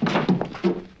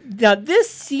 Now, this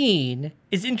scene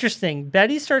is interesting.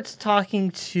 Betty starts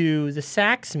talking to the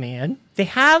sax man. They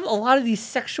have a lot of these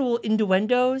sexual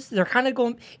innuendos. They're kind of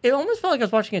going... It almost felt like I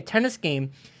was watching a tennis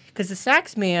game because the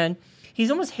sax man, he's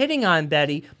almost hitting on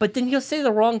Betty, but then he'll say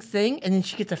the wrong thing and then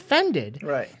she gets offended.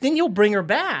 Right. Then he'll bring her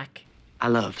back. I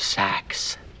love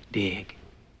sax. Dig.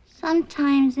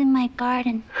 Sometimes in my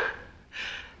garden.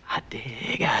 I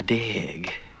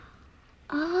dig.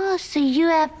 Oh, so you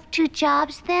have 2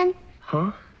 jobs then?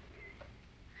 Huh?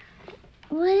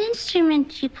 What instrument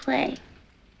do you play?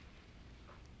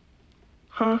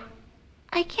 Huh?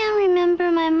 I can't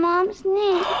remember my mom's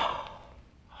name.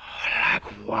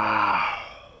 Wow.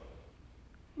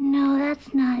 No,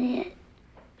 that's not it.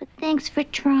 But thanks for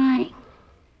trying.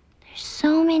 There's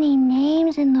so many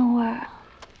names in the world.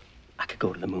 I could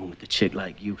go to the moon with a chick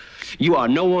like you. You are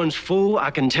no one's fool,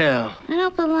 I can tell. I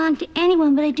don't belong to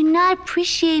anyone, but I do not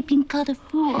appreciate being called a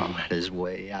fool. Oh, that is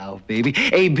way out, baby.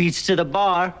 A beats to the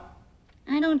bar.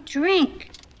 I don't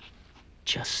drink.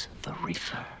 Just the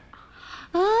reefer.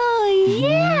 Oh,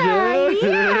 yeah.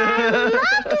 I'd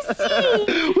love to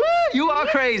see. Woo, you are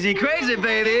crazy,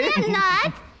 baby. I'm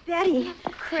not. Betty,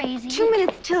 crazy. 2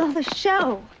 minutes till the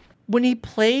show. When he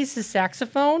plays his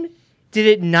saxophone, did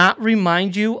it not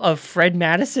remind you of Fred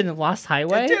Madison in Lost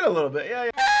Highway? It did a little bit, yeah.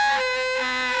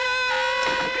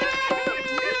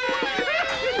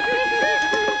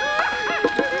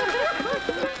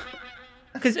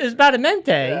 Because it was Badalamenti.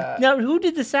 Yeah. Now, who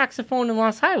did the saxophone in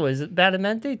Lost Highway? Is it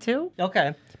Badalamenti too?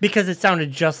 Okay. Because it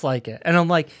sounded just like it. And I'm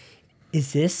like,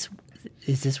 is this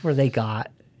where they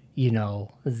got,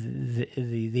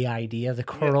 the idea, the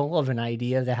kernel of an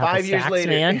idea to have 5 a years sax later,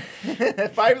 man?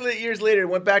 5 years later,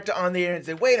 went back to On the Air and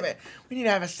said, wait a minute, we need to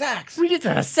have a sax. We need to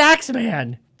have a sax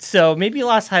man. So maybe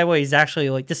Lost Highway is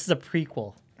actually this is a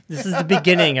prequel. This is the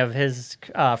beginning of his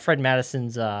Fred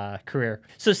Madison's career.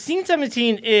 So scene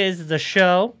 17 is the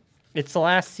show. It's the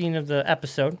last scene of the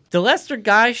episode. The Lester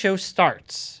Guy show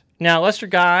starts. Now, Lester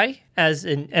Guy, as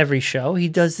in every show, he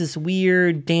does this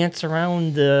weird dance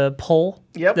around the pole,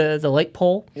 the light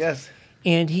pole. Yes.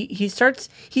 And he's trying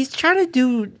to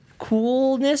do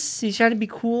coolness. He's trying to be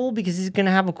cool because he's going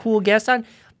to have a cool guest on.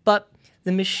 But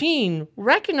the machine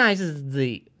recognizes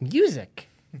the music.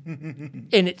 And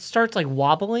it starts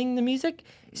wobbling the music.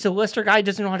 So Lester Guy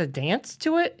doesn't know how to dance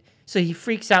to it. So he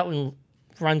freaks out and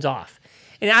runs off.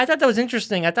 And I thought that was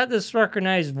interesting. I thought this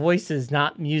recognized voices,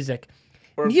 not music.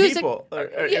 Or music, people. Or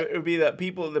it would be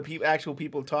the actual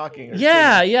people talking. Or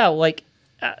yeah. Like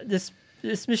this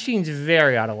machine's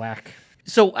very out of whack.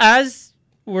 So as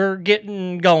we're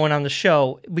getting going on the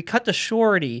show, we cut to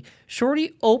Shorty.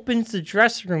 Shorty opens the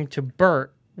dressing room to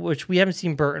Bert, which we haven't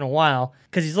seen Bert in a while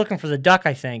because he's looking for the duck,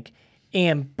 I think.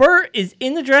 And Bert is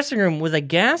in the dressing room with a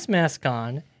gas mask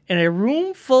on in a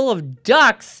room full of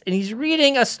ducks, and he's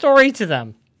reading a story to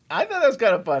them. I thought that was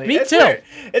kind of funny. Me too. Weird.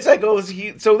 It's like,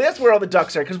 so that's where all the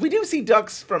ducks are, because we do see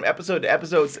ducks from episode to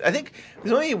episode. I think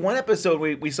there's only one episode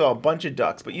we saw a bunch of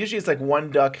ducks, but usually it's like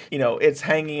one duck, it's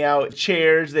hanging out,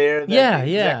 chairs there. That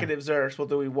the executives are supposed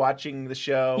to be watching the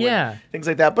show. Yeah. Things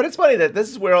like that. But it's funny that this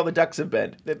is where all the ducks have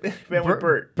been. They've been with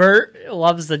Bert. Bert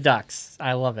loves the ducks.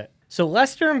 I love it. So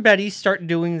Lester and Betty start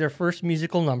doing their first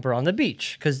musical number on the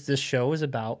beach, because this show is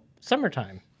about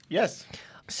summertime. Yes.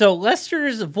 So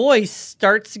Lester's voice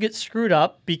starts to get screwed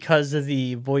up because of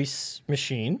the voice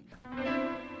machine. We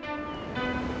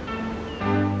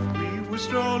were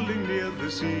strolling near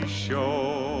the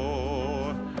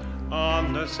seashore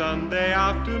on a Sunday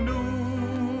afternoon.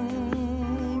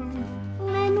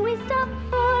 When we stopped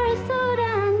for a soda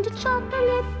and a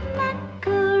chocolate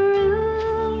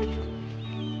macaroon,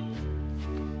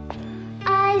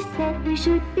 I said we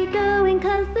should be going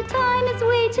 'cause the time is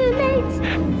way too late.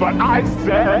 But I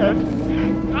said...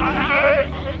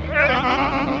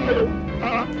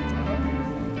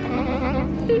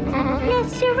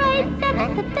 Yes, you're right,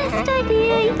 that's the best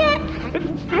idea yet.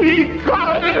 Be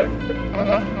quiet!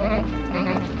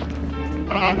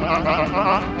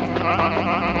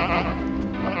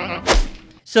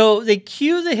 So they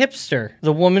cue the hipster,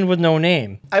 the woman with no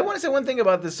name. I want to say one thing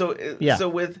about this. So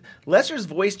with Lester's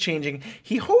voice changing,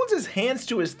 he holds his hands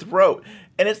to his throat,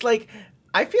 and it's like,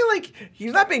 I feel like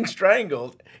he's not being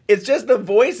strangled. It's just the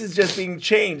voice is just being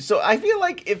changed. So I feel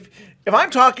like if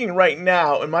I'm talking right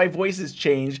now and my voice is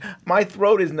changed, my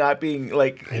throat is not being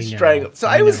strangled. So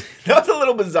that was a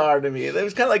little bizarre to me. It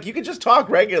was kind of like you could just talk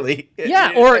regularly.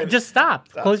 Yeah, or just stop.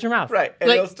 Close your mouth. Right, and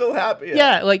it'll still happen.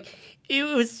 Yeah, like it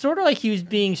was sort of like he was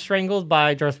being strangled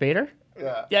by Darth Vader.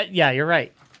 Yeah. Yeah, you're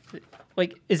right.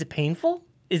 Like, is it painful?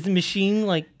 Is the machine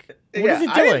like... What is it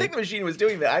doing? I didn't think the machine was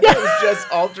doing that. I thought it was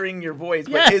just altering your voice.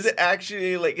 But is it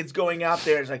actually like it's going out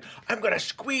there? It's like, I'm going to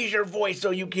squeeze your voice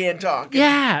so you can't talk.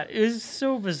 Yeah, it was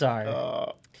so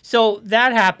bizarre. So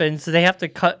that happens. So they have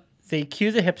to they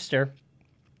cue the hipster,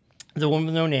 the woman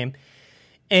with no name.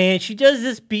 And she does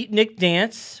this beatnik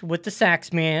dance with the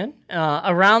sax man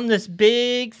around this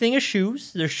big thing of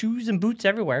shoes. There's shoes and boots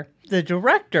everywhere. The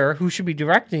director, who should be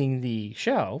directing the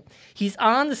show, he's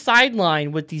on the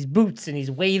sideline with these boots and he's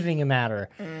waving them at her.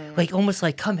 Like, almost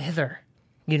like, come hither,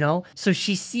 So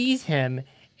she sees him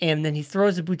and then he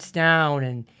throws the boots down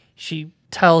and she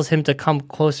tells him to come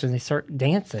closer and they start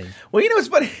dancing. Well, it's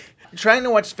funny. Trying to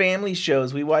watch family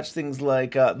shows, we watch things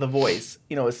like The Voice,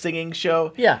 a singing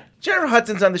show. Yeah. Jennifer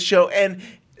Hudson's on the show, and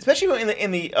especially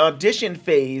in the audition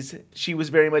phase, she was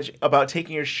very much about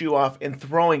taking her shoe off and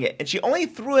throwing it. And she only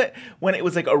threw it when it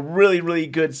was like a really, really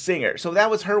good singer. So that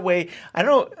was her way. I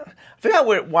don't know. I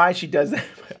forgot why she does that.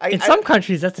 In some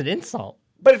countries, that's an insult.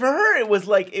 But for her, it was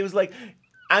like,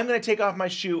 I'm going to take off my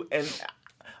shoe and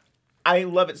I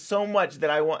love it so much that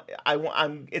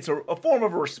it's a form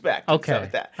of respect. Okay.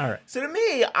 Like that. All right. So to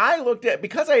me, I looked at,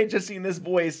 because I had just seen this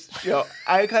voice show,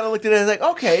 I kind of looked at it as like,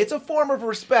 okay, it's a form of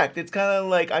respect. It's kind of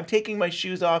like I'm taking my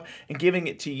shoes off and giving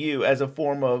it to you as a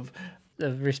form of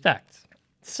respect.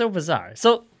 So bizarre.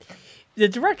 So the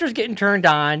director's getting turned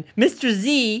on. Mr.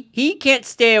 Z, he can't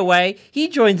stay away. He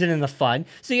joins in the fun.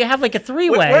 So you have like a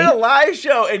three-way. We're in a live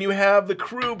show, and you have the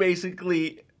crew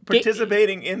basically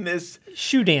participating in this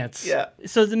shoe dance. Yeah.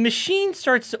 So the machine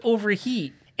starts to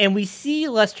overheat, and we see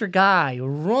Lester Guy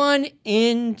run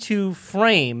into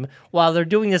frame while they're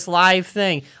doing this live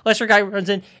thing. Lester Guy runs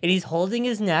in, and he's holding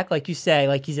his neck, like you say,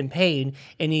 like he's in pain,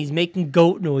 and he's making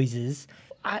goat noises.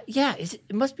 It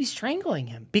must be strangling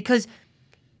him, because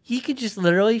he could just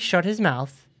literally shut his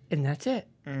mouth, and that's it.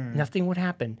 Nothing would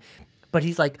happen. But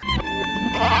he's like...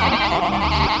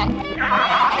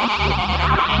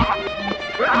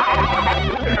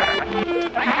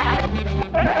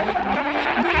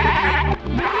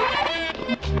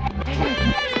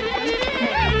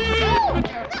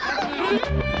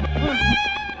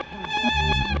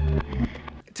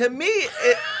 To me,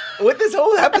 what this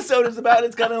whole episode is about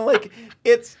is kind of like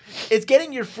it's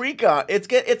getting your freak on. It's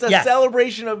a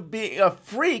celebration of being a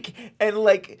freak, and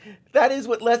like that is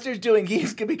what Lester's doing.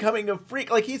 He's becoming a freak.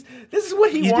 Like this is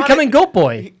what he wanted. He's becoming Goat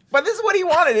Boy. But this is what he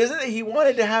wanted, isn't it? He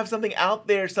wanted to have something out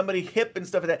there, somebody hip and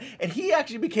stuff like that. And he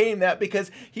actually became that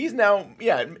because he's now,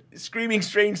 screaming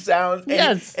strange sounds. And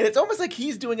Yes. and it's almost like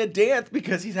he's doing a dance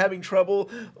because he's having trouble,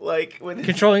 like, with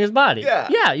controlling his body. Yeah.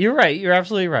 Yeah, you're right. You're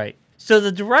absolutely right. So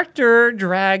the director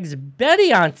drags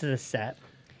Betty onto the set,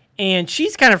 and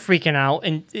she's kind of freaking out.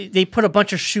 And they put a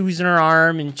bunch of shoes in her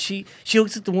arm, and she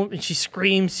looks at the woman and she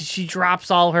screams. She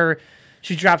drops all the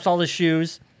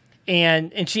shoes,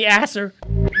 and she asks her,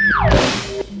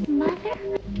 Mother?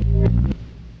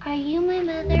 Are you my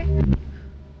mother?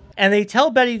 and they tell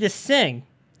Betty to sing,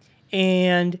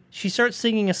 and she starts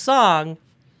singing a song,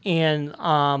 and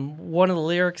one of the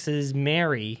lyrics is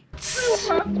Mary.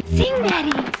 Sing,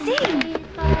 Betty, sing.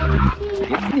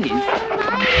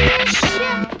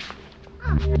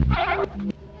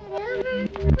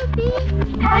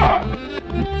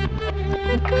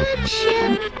 A good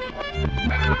ship.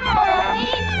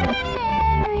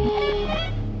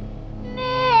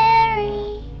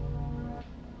 Mary.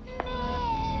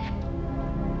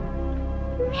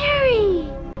 Mary.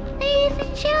 Ladies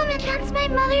and gentlemen, that's my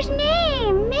mother's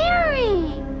name, Mary.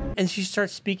 And she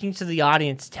starts speaking to the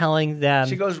audience, telling them...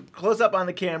 She goes close up on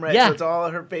the camera, Yeah. so it's all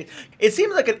her face. It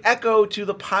seems like an echo to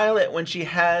the pilot when she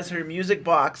has her music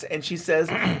box and she says,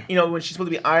 when she's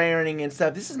supposed to be ironing and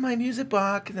stuff, this is my music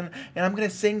box, and I'm going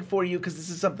to sing for you because this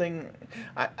is something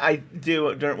I do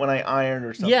when I iron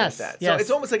or something like that. Yes. So it's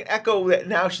almost like an echo that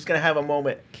now she's going to have a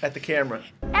moment at the camera.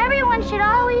 Everyone should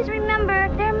always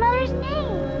remember their mother's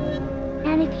name.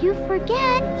 And if you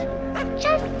forget,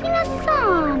 just sing a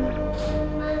song.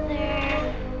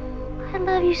 Mother, I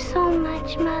love you so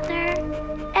much,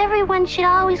 Mother. Everyone should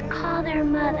always call their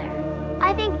mother.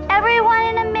 I think everyone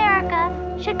in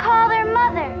America should call their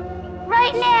mother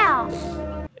right now.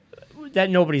 That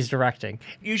nobody's directing.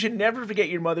 You should never forget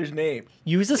your mother's name.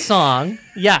 Use a song.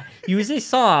 Yeah, use a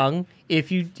song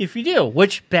if you do.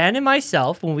 Which Ben and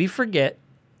myself, when we forget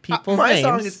people's my names.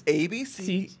 song is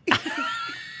ABC.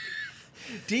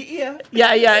 D-E-F.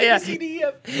 Yeah.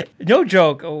 A-B-C-D-E-F. No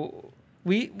joke.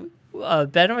 Ben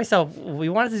and myself, we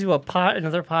wanted to do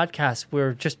another podcast where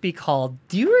it'd just be called,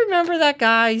 do you remember that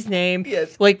guy's name?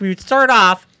 Yes. Like, we would start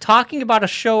off talking about a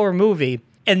show or movie,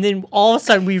 and then all of a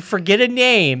sudden we'd forget a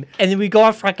name, and then we go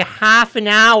on for like a half an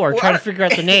hour trying to figure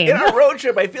out the name. In our road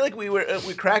trip, I feel like we were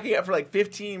cracking up for like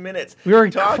 15 minutes. We were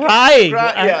talking, crying.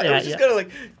 It was just kind of like,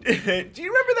 do you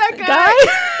remember that guy?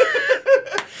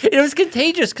 It was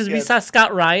contagious because we saw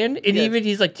Scott Ryan, and even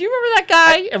he's like, do you remember that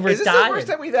guy? And we're Is this dying. the first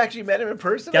time we've actually met him in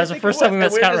person? That was the first time we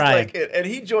met Scott Ryan. And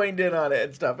he joined in on it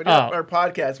and stuff. And our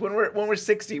podcast, when we're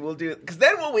 60, we'll do it. Because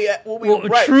then we'll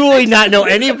truly not know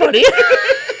anybody.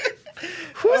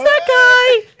 Who's that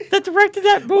guy that directed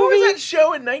that movie? What was that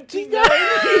show in 1990?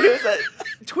 It was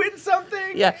a Twin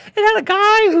something? Yeah, it had a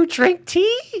guy who drank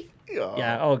tea. Oh.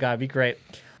 Yeah, oh God, it'd be great.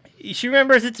 She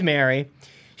remembers it's Mary.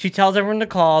 She tells everyone to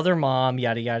call their mom,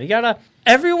 yada, yada, yada.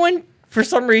 Everyone, for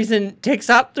some reason, takes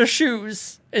off their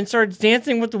shoes and starts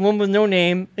dancing with the woman with no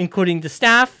name, including the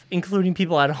staff, including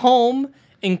people at home,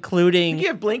 including... You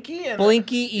have Blinky?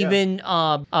 Even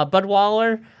Bud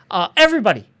Waller.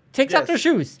 Everybody takes off their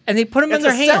shoes, and they put them in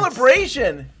their hands. It's a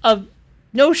celebration of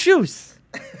no shoes.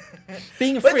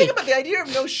 Being a But freak. think about the idea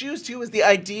of no shoes, too, is the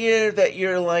idea that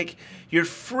you're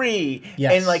free.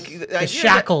 Yes. And like The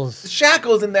shackles.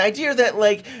 Shackles, and the idea that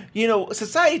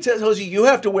society tells you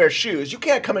have to wear shoes. You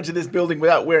can't come into this building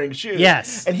without wearing shoes.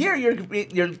 Yes. And here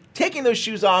you're taking those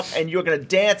shoes off and you're gonna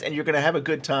dance and you're gonna have a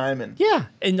good time and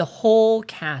And the whole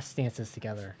cast dances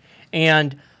together.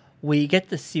 And we get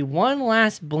to see one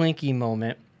last Blinky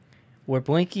moment where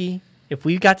Blinky, if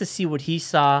we got to see what he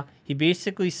saw, he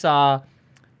basically saw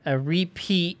a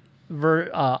repeat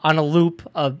on a loop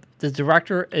of the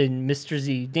director and Mr.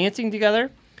 Z dancing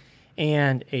together,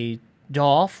 and a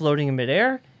doll floating in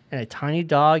midair, and a tiny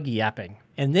dog yapping.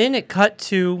 And then it cut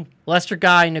to Lester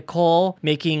Guy and Nicole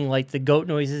making like the goat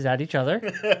noises at each other.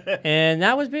 And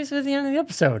that was basically the end of the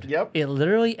episode. Yep. It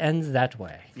literally ends that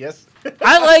way. Yes.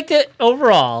 I liked it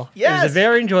overall. Yes. It was a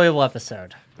very enjoyable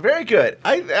episode. Very good.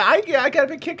 I got a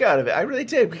big kick out of it. I really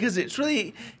did, because it's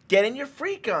really getting your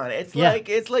freak on. It's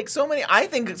like so many. I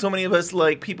think so many of us,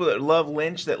 like people that love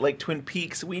Lynch, that like Twin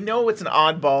Peaks. We know it's an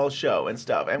oddball show and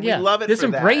stuff, and we love it. This for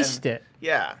that. embraced it.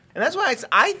 Yeah, and that's why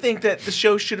I think that the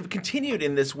show should have continued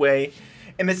in this way,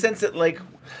 in the sense that like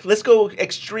let's go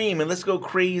extreme and let's go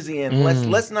crazy and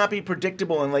let's not be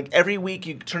predictable, and like every week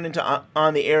you turn into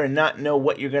on the air and not know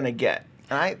what you're gonna get.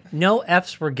 No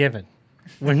F's were given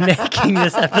when making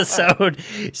this episode.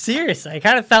 Seriously, I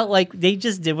kind of felt like they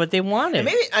just did what they wanted.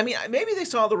 And maybe they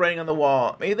saw the writing on the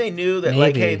wall. Maybe they knew that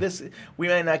like, hey, we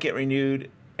might not get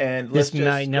renewed. and let's This just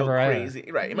might never go air. crazy.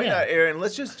 Right, it might Yeah. not air, and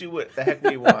let's just do what the heck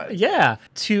we want. Yeah.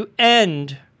 To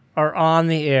end our on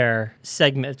the air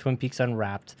segment of Twin Peaks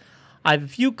Unwrapped, I have a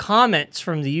few comments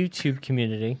from the YouTube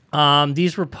community.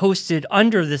 These were posted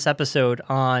under this episode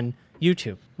on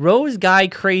YouTube. Rose Guy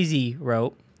Crazy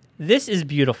wrote, "This is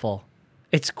beautiful.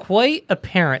 It's quite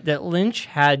apparent that Lynch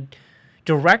had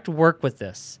direct work with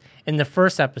this in the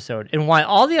first episode, and why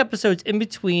all the episodes in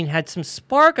between had some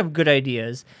spark of good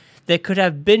ideas that could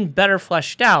have been better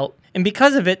fleshed out, and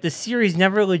because of it, the series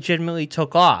never legitimately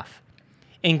took off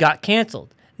and got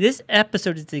canceled. This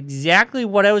episode is exactly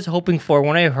what I was hoping for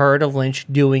when I heard of Lynch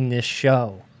doing this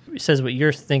show." It says what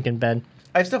you're thinking, Ben.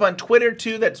 I have stuff on Twitter,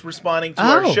 too, that's responding to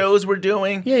our shows we're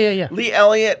doing. Yeah. Lee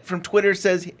Elliott from Twitter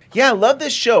says, "Yeah, I love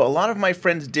this show. A lot of my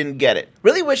friends didn't get it.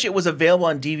 Really wish it was available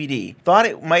on DVD. Thought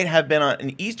it might have been on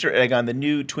an Easter egg on the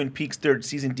new Twin Peaks third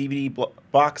season DVD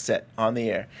box set on the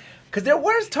air." Because there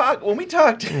was talk, when we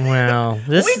talked Well,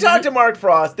 when we talked to Mark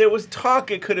Frost, there was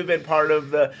talk it could have been part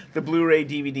of the Blu-ray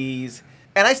DVDs.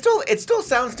 And it still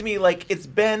sounds to me like it's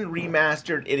been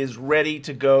remastered. It is ready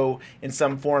to go in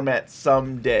some format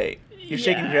someday. You're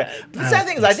shaking your head. The sad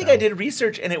thing is, I think I did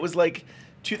research, and it was like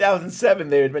 2007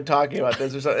 they had been talking about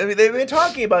this or something. I mean, they've been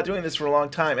talking about doing this for a long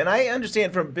time. And I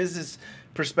understand from a business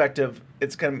perspective,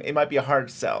 it might be a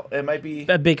hard sell. It might be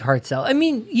a big hard sell. I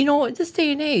mean, at this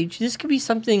day and age, this could be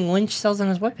something Lynch sells on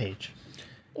his webpage.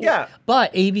 Yeah.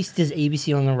 But does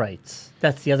ABC own the rights?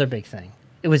 That's the other big thing.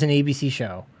 It was an ABC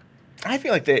show. I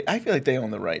feel like they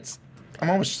own the rights. I'm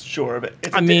almost sure of it.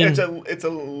 It's a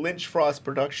Lynch Frost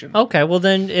production. Okay, well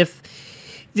then, if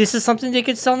this is something they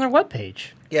could sell on their webpage,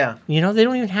 yeah, they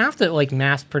don't even have to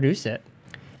mass produce it.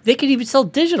 They could even sell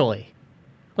digitally.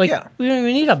 We don't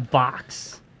even need a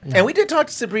box. No. And we did talk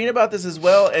to Sabrina about this as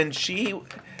well, and she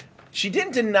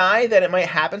didn't deny that it might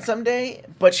happen someday,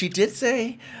 but she did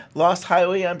say Lost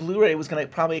Highway on Blu-ray was going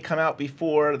to probably come out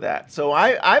before that. So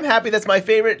I'm happy. That's my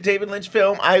favorite David Lynch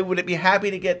film. I would be happy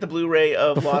to get the Blu-ray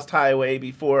of Lost Highway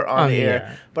before on the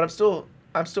air. But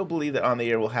I'm still believe that on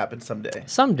the air will happen someday.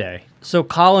 Someday. So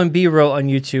Colin B wrote on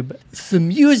YouTube, "The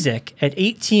music at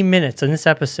 18 minutes on this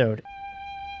episode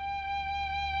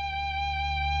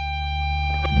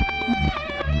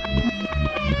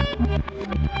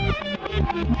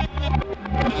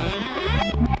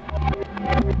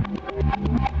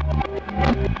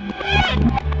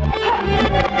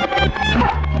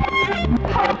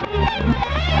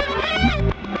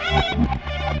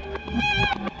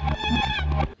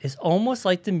is almost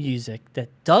like the music that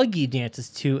Dougie dances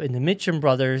to in the Mitchum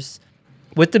Brothers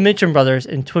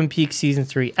in Twin Peaks Season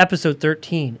 3, Episode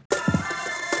 13.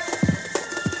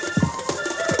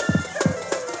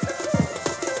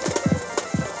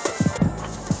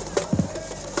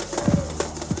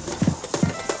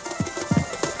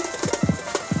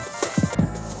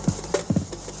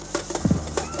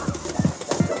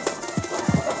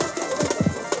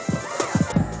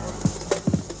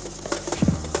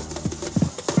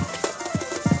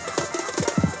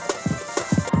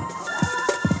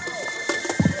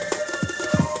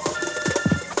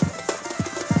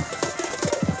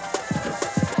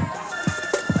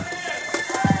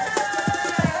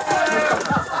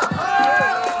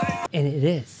 And it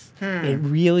is. It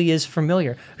really is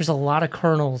familiar. There's a lot of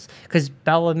kernels, because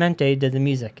Belafonte did the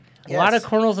music. A lot of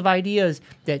kernels of ideas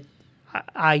that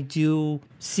I do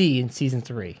see in Season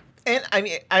 3. And I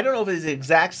mean, I don't know if it's the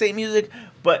exact same music,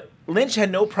 but Lynch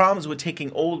had no problems with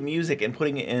taking old music and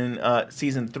putting it in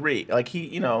Season 3. Like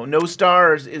No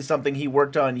Stars is something he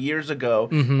worked on years ago,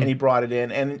 and he brought it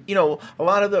in. And, a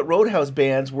lot of the Roadhouse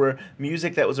bands were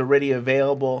music that was already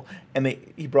available, and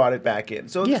he brought it back in.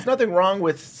 So there's nothing wrong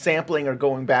with sampling or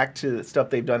going back to stuff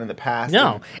they've done in the past.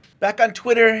 No. And back on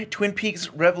Twitter, Twin Peaks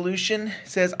Revolution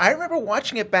says, "I remember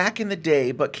watching it back in the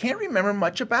day, but can't remember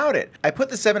much about it. I put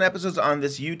the 7 episodes on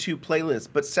this YouTube playlist,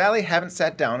 but sadly haven't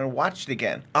sat down and watched it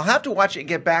again. I'll have to watch it and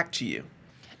get back to you."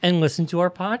 And listen to our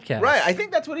podcast. Right, I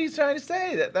think that's what he's trying to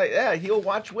say. That he'll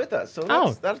watch with us.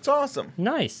 So that's awesome.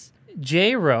 Nice.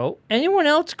 Jay wrote, "Anyone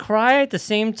else cry at the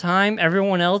same time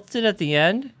everyone else did at the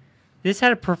end? This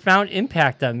had a profound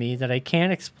impact on me that I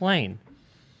can't explain."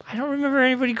 I don't remember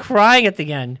anybody crying at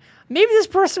the end. Maybe this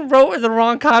person wrote in the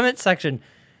wrong comment section,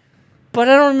 but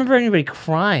I don't remember anybody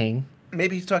crying.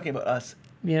 Maybe he's talking about us.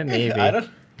 Yeah, maybe. I don't.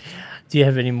 Do you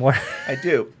have any more? I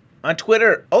do. On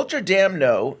Twitter, Ultra Damn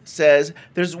No says,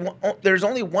 there's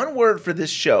only one word for this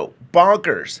show,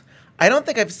 bonkers. I don't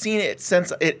think I've seen it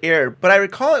since it aired, but I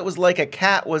recall it was like a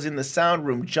cat was in the sound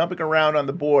room jumping around on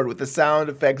the board with the sound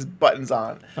effects buttons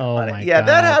on. Oh, on my it. Yeah, God.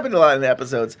 that happened a lot in the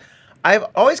episodes. I've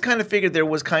always kind of figured there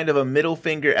was kind of a middle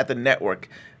finger at the network.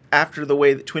 after the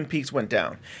way that Twin Peaks went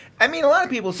down. I mean, a lot of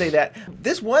people say that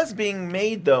this was being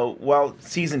made though while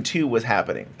season 2 was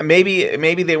happening.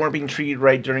 Maybe they weren't being treated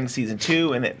right during season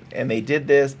 2, and they did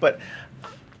this, but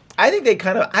I think they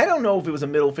kind of, I don't know if it was a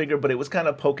middle finger, but it was kind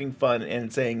of poking fun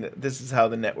and saying that this is how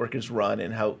the network is run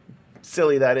and how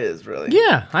silly that is, really.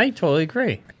 Yeah, I totally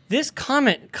agree. This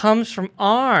comment comes from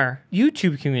our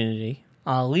YouTube community.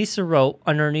 Lisa wrote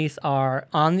underneath our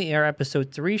On the Air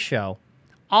episode 3 show,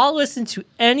 I'll listen to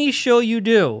any show you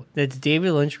do that's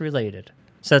David Lynch related.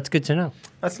 So that's good to know.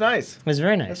 That's nice. It's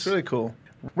very nice. That's really cool.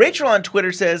 Rachel on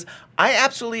Twitter says, I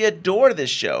absolutely adore this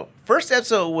show. First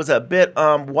episode was a bit,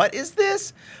 what is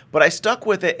this? But I stuck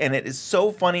with it, and it is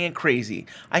so funny and crazy.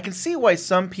 I can see why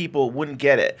some people wouldn't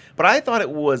get it, but I thought it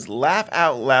was laugh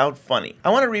out loud funny. I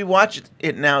want to rewatch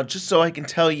it now just so I can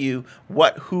tell you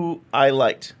who I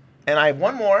liked. And I have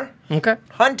one more. Okay.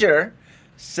 Hunter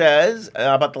says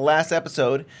about the last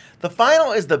episode, the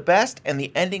final is the best, and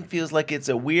the ending feels like it's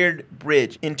a weird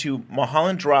bridge into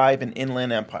Mulholland Drive and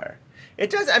Inland Empire. It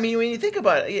does. I mean, when you think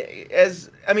about it,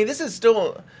 this is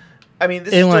still.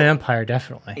 Inland Empire,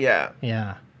 definitely. Yeah.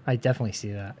 Yeah, I definitely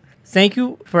see that. Thank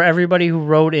you for everybody who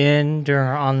wrote in during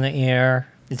our On the Air.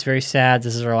 It's very sad.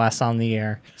 This is our last On the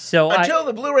Air. So until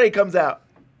the Blu-ray comes out.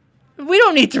 We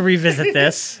don't need to revisit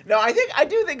this. No, I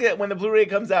do think that when the Blu-ray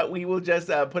comes out, we will just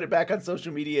put it back on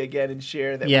social media again and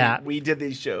share that we did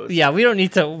these shows. Yeah, we don't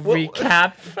need to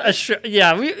recap a show.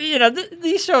 Yeah,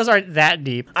 these shows aren't that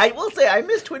deep. I will say I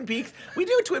miss Twin Peaks. We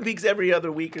do Twin Peaks every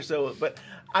other week or so, but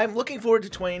I'm looking forward to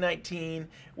 2019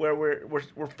 where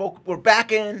we're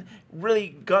back in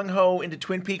really gung-ho into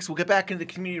Twin Peaks. We'll get back into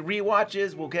community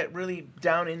rewatches. We'll get really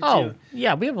down into... Oh,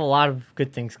 yeah, we have a lot of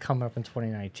good things coming up in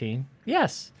 2019.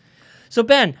 Yes. So,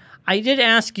 Ben, I did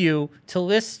ask you to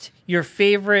list your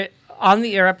favorite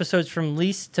on-the-air episodes from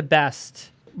least to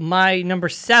best. My number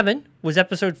 7 was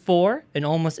episode 4, An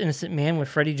Almost Innocent Man with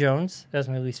Freddie Jones. That was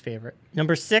my least favorite.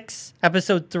 Number 6,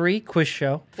 episode 3, Quiz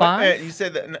Show. 5. You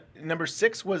said that number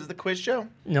 6 was the quiz show?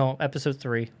 No, episode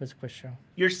 3 was a quiz show.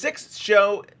 Your 6th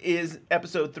show is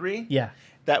episode 3? Yeah.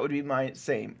 That would be my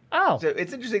same. Oh. So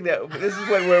it's interesting that this is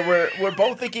when we're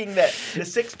both thinking that the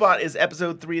 6th spot is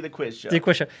episode 3, the quiz show. The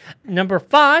quiz show. Number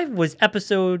 5 was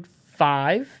episode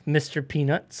 5, Mr.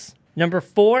 Peanuts. Number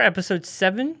 4, episode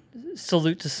 7,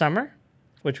 Salute to Summer,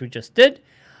 which we just did.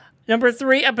 Number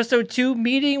 3, episode 2,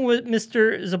 Meeting with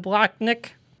Mr. Zablocnik.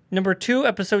 Number 2,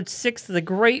 episode 6, The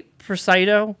Great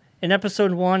Presido. And number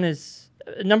 1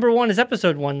 is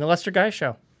episode 1, The Lester Guy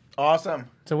Show. Awesome.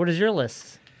 So what is your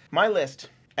list? My list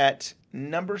at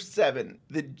number 7,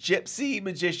 The Gypsy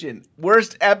Magician.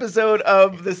 Worst episode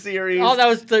of the series. Oh, that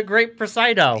was The Great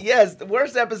Presido. Yes, the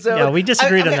worst episode. Yeah, we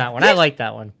disagreed on that one. I like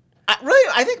that one.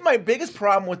 I think my biggest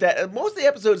problem with that, most of the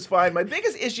episode is fine. My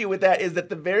biggest issue with that is at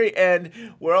the very end,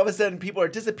 where all of a sudden people are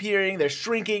disappearing, they're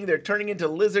shrinking, they're turning into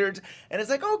lizards, and it's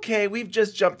like, okay, we've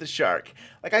just jumped the shark.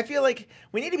 Like, I feel like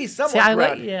we need to be somewhat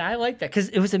grounded. I like that, because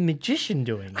it was a magician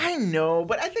doing it. I know,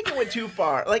 but I think it went too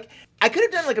far. Like, I could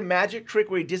have done like a magic trick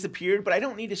where he disappeared, but I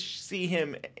don't need to see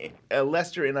him,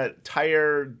 Lester, in a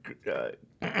tire...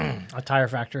 a tire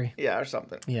factory. Yeah, or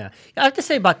something. Yeah. I have to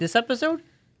say about this episode,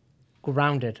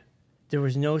 grounded. There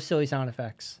was no silly sound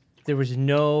effects. There was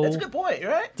no... That's a good point,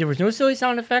 right? There was no silly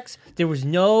sound effects. There was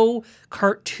no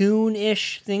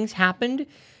cartoon-ish things happened.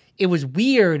 It was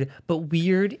weird, but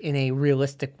weird in a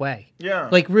realistic way. Yeah.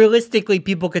 Like, realistically,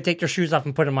 people could take their shoes off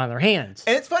and put them on their hands.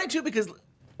 And it's funny, too, because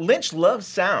Lynch loves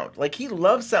sound. Like, he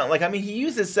loves sound. Like, I mean, he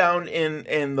uses sound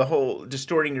in the whole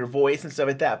distorting your voice and stuff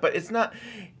like that, but it's not...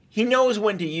 He knows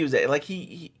when to use it. Like,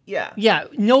 yeah. Yeah,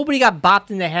 nobody got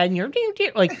bopped in the head and you're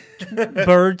like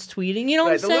birds tweeting. You know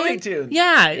what I'm saying? The Looney Tunes.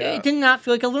 Yeah, it did not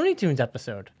feel like a Looney Tunes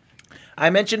episode. I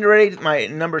mentioned already my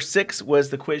number 6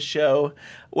 was the quiz show,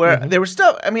 where there was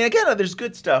stuff. I mean, again, there's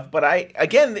good stuff, but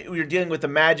we were dealing with the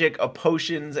magic of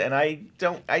potions, and I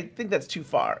think that's too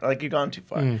far. Like, you've gone too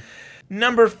far.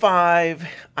 Number 5,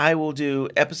 I will do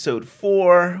episode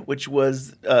 4, which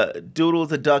was Doodle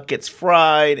the Duck Gets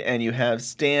Fried, and you have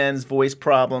Stan's voice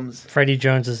problems. Freddie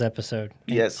Jones's episode.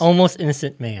 Yes. Almost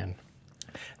Innocent Man.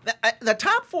 The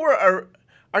top 4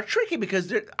 are tricky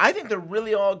because I think they're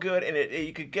really all good, and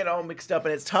you could get all mixed up,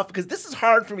 and it's tough because this is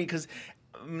hard for me because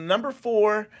number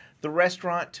 4... The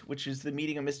Restaurant, which is the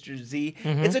meeting of Mr. Z.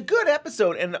 It's a good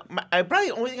episode, and probably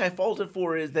the only thing I faulted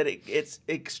for is that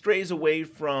it strays away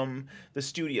from the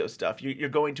studio stuff. You're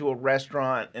going to a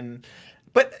restaurant,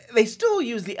 but they still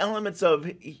use the elements of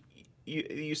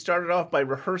you started off by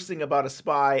rehearsing about a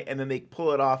spy, and then they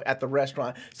pull it off at the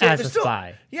restaurant. So As a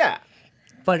spy. Yeah.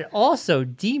 But it also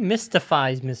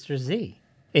demystifies Mr. Z.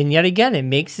 And yet again, it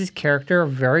makes his character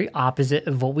very opposite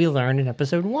of what we learned in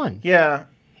episode 1. Yeah,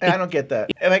 I don't get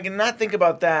that. If I can not think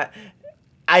about that,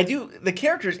 I do. The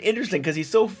character is interesting because he's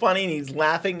so funny and he's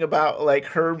laughing about like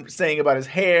her saying about his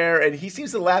hair, and he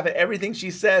seems to laugh at everything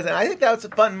she says, and I think that was a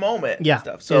fun moment. Yeah, and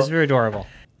stuff. So it's very adorable.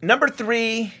 Number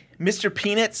 3, Mr.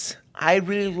 Peanuts. I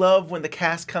really love when the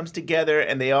cast comes together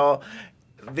and they all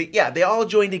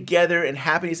join together in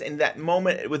happiness, and that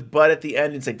moment with Bud at the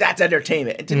end and say that's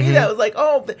entertainment. And to me, that was like,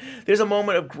 oh, there's a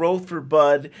moment of growth for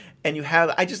Bud, and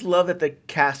I just love that the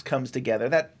cast comes together.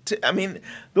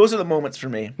 Those are the moments for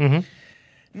me.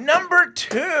 Number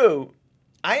 2,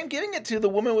 I am giving it to the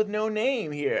woman with no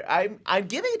name here. I'm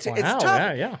giving it to. Wow, it's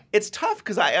tough. yeah. It's tough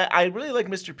because I really like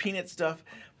Mr. Peanut stuff,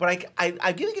 but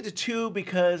I'm giving it to 2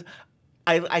 because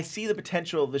I see the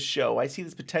potential of the show. I see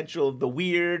this potential of the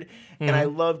weird, and I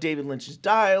love David Lynch's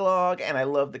dialogue, and I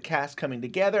love the cast coming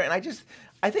together, and I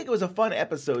think it was a fun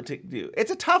episode to do.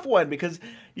 It's a tough one because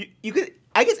you could.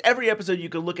 I guess every episode you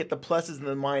could look at the pluses and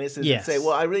the minuses and say,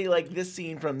 well, I really like this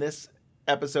scene from this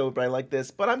episode, but I like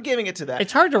this. But I'm giving it to that.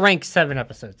 It's hard to rank 7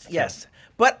 episodes. Yes.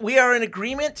 But we are in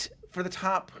agreement for the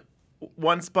top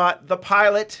 1 spot, the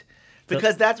pilot,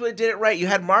 because that's what did it right. You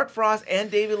had Mark Frost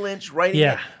and David Lynch writing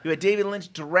it. You had David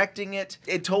Lynch directing it.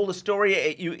 It told a story.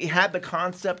 It had the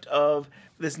concept of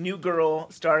this new girl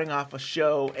starting off a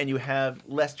show, and you have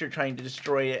Lester trying to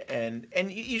destroy it, and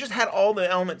you just had all the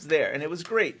elements there, and it was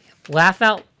great. Laugh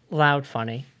out loud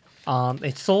funny.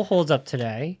 It still holds up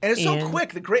today. And it's so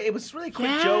quick. It was really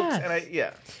quick jokes,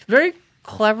 and very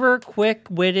clever,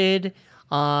 quick-witted,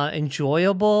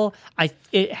 enjoyable.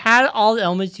 It had all the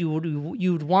elements you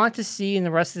would want to see in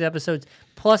the rest of the episodes,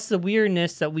 plus the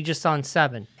weirdness that we just saw in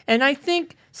 7. And I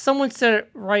think someone said it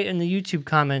right in the YouTube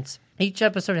comments. Each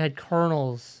episode had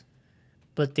kernels,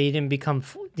 but they didn't become.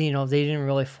 They didn't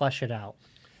really flesh it out.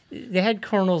 They had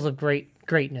kernels of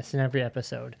greatness in every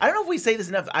episode. I don't know if we say this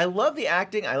enough. I love the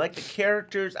acting. I like the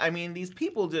characters. I mean, these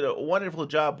people did a wonderful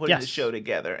job putting the show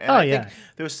together. And I think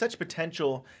there was such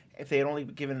potential if they had only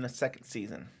been given a second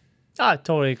season. I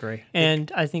totally agree.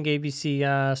 And I think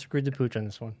ABC screwed the pooch on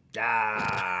this one.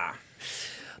 That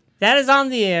is on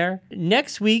the air.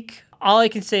 Next week, all I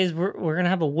can say is we're going to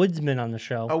have a woodsman on the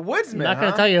show. A woodsman, I'm not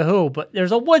going to tell you who, but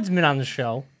there's a woodsman on the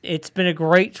show. It's been a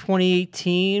great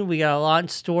 2018. We got a lot in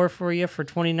store for you for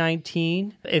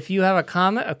 2019. If you have a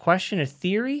comment, a question, a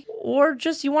theory, or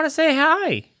just you want to say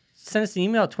hi, send us an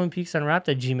email at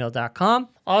twinpeaksunwrapped@gmail.com.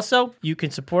 Also, you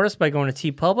can support us by going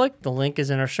to TeePublic. The link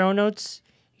is in our show notes.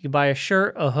 You can buy a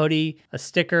shirt, a hoodie, a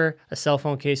sticker, a cell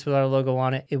phone case with our logo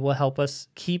on it. It will help us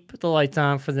keep the lights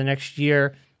on for the next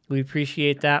year. We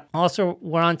appreciate that. Also,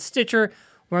 we're on Stitcher.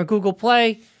 We're on Google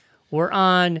Play. We're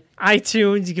on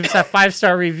iTunes. You give us that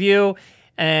 5-star review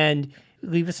and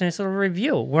leave us a nice little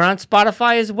review. We're on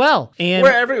Spotify as well. And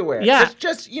we're everywhere. Yeah.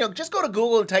 Just go to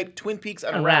Google and type Twin Peaks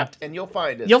Unwrapped, and you'll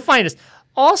find us. You'll find us.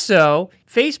 Also,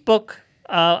 Facebook.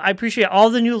 I appreciate all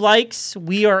the new likes.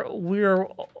 We are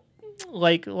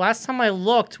like last time I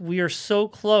looked, we are so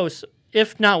close.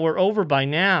 If not, we're over by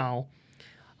now.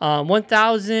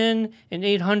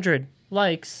 1,800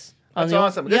 likes. That's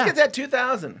awesome. Let's get that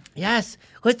 2,000. Yes.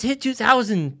 Let's hit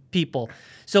 2,000 people.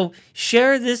 So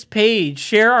share this page.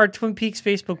 Share our Twin Peaks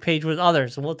Facebook page with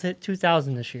others. And we'll hit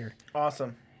 2,000 this year.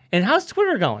 Awesome. And how's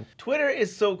Twitter going? Twitter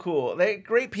is so cool. They're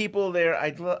great people there.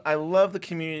 I love the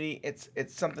community. It's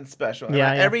something special. And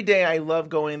every day I love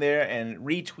going there and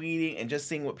retweeting and just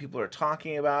seeing what people are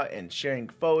talking about and sharing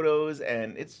photos.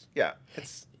 And it's.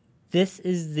 This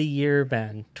is the year,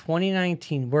 Ben.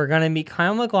 2019. We're going to meet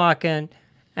Kyle MacLachlan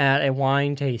at a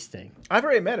wine tasting. I've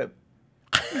already met him.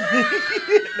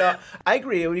 No, I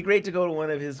agree. It would be great to go to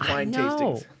one of his wine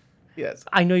tastings. Yes.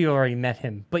 I know you already met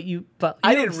him, but you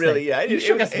I didn't really. Yeah, you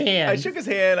shook his hand. I shook his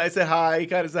hand. I said hi. He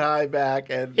kind of said hi back,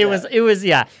 and it was But it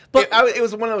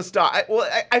was one of those I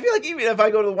feel like even if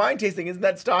I go to the wine tasting, isn't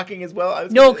that stalking as well?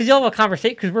 No, because you'll have a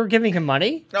conversation because we're giving him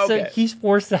money, okay. So he's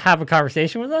forced to have a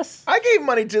conversation with us. I gave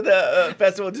money to the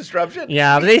Festival of Disruption.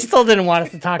 Yeah, but they still didn't want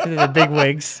us to talk to the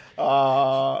bigwigs.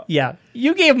 Yeah,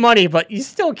 you gave money, but you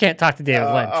still can't talk to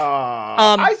David Lynch.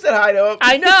 I said hi to him.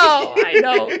 I know.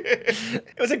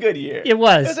 It was a good year. It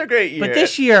was. It was a great year. But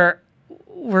this year,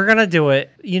 we're gonna do it.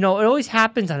 It always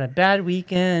happens on a bad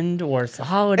weekend or it's the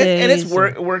holidays. And it's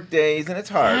work days, and it's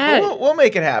hard. Yeah. But we'll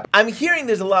make it happen. I'm hearing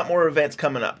there's a lot more events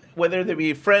coming up, whether they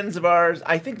be friends of ours.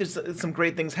 I think there's some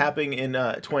great things happening in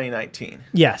 2019.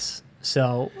 Yes.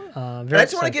 So, And I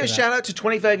just want to give a shout out to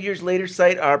 25 Years Later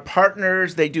site, our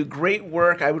partners. They do great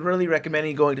work. I would really recommend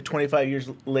you going to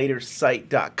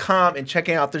 25yearslatersite.com and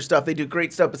checking out their stuff. They do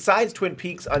great stuff besides Twin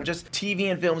Peaks on just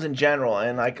TV and films in general.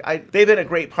 And they've been a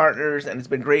great partners, and it's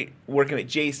been great working with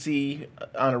JC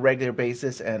on a regular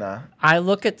basis. And I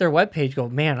look at their webpage, go,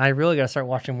 man, I really got to start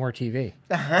watching more TV.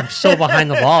 I'm so behind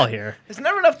the ball here. There's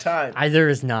never enough time. There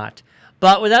is not.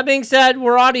 But with that being said,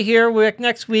 we're out of here. We're back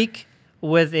next week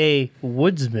with a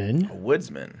woodsman.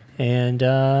 And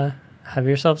have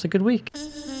yourselves a good week.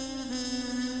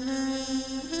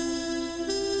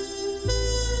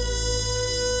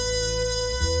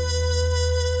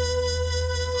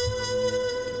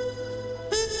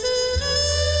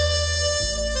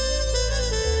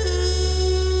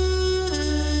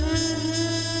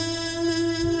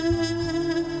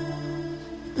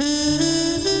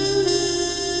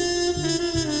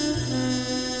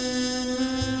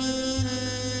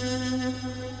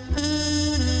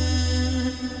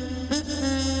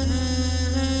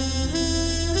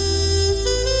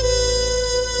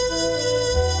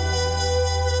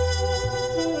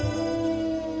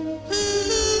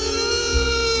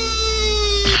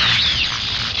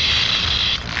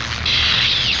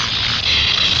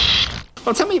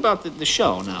 Well, tell me about the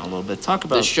show now a little bit. Talk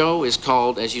about... The show is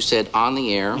called, as you said, On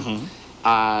the Air.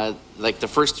 Like the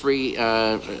first three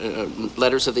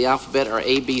letters of the alphabet are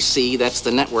ABC. That's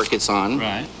the network it's on.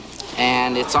 Right.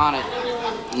 And it's on at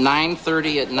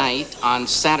 9:30 at night on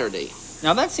Saturday.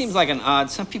 Now, that seems like an odd...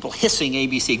 Some people hissing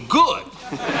ABC. Good!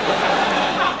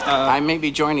 I may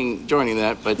be joining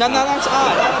that, but... No, that's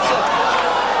odd.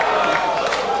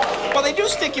 Well, they do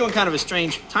stick you in kind of a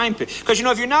strange time period. Because,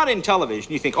 if you're not in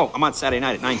television, you think, oh, I'm on Saturday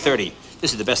night at 9:30.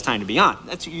 This is the best time to be on.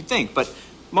 That's what you think. But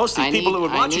mostly people who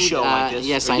would watch a show like this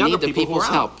yes, are I younger need the people people's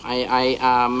help.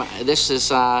 This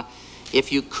is... if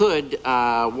you could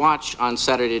watch on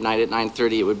Saturday night at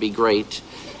 9:30, it would be great.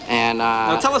 And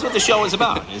now tell us what the show is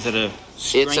about. Is it a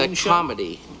strange It's a show?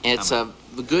 comedy. It's a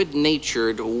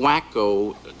good-natured,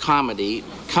 wacko comedy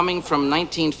coming from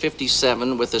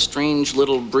 1957 with a strange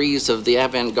little breeze of the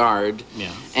avant-garde.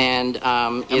 Yeah. And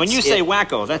when you say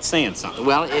wacko, that's saying something.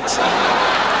 Well, it's... So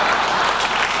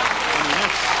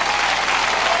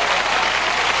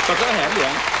go ahead,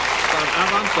 yeah.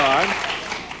 Avant-garde.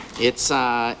 It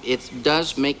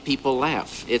does make people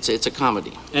laugh. It's a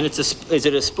comedy. And is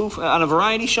it a spoof on a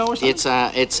variety show or something? It's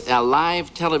a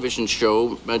live television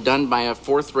show done by a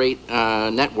fourth-rate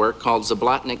network called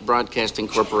Zablotnik Broadcasting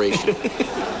Corporation.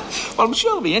 Well, I'm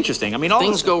sure it'll be interesting. I mean,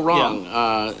 things go wrong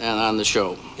on the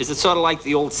show. Is it sort of like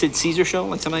the old Sid Caesar show,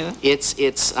 like something like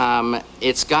that?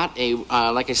 It's got a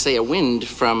like I say, a wind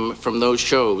from those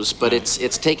shows, but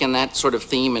it's taken that sort of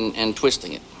theme and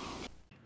twisting it.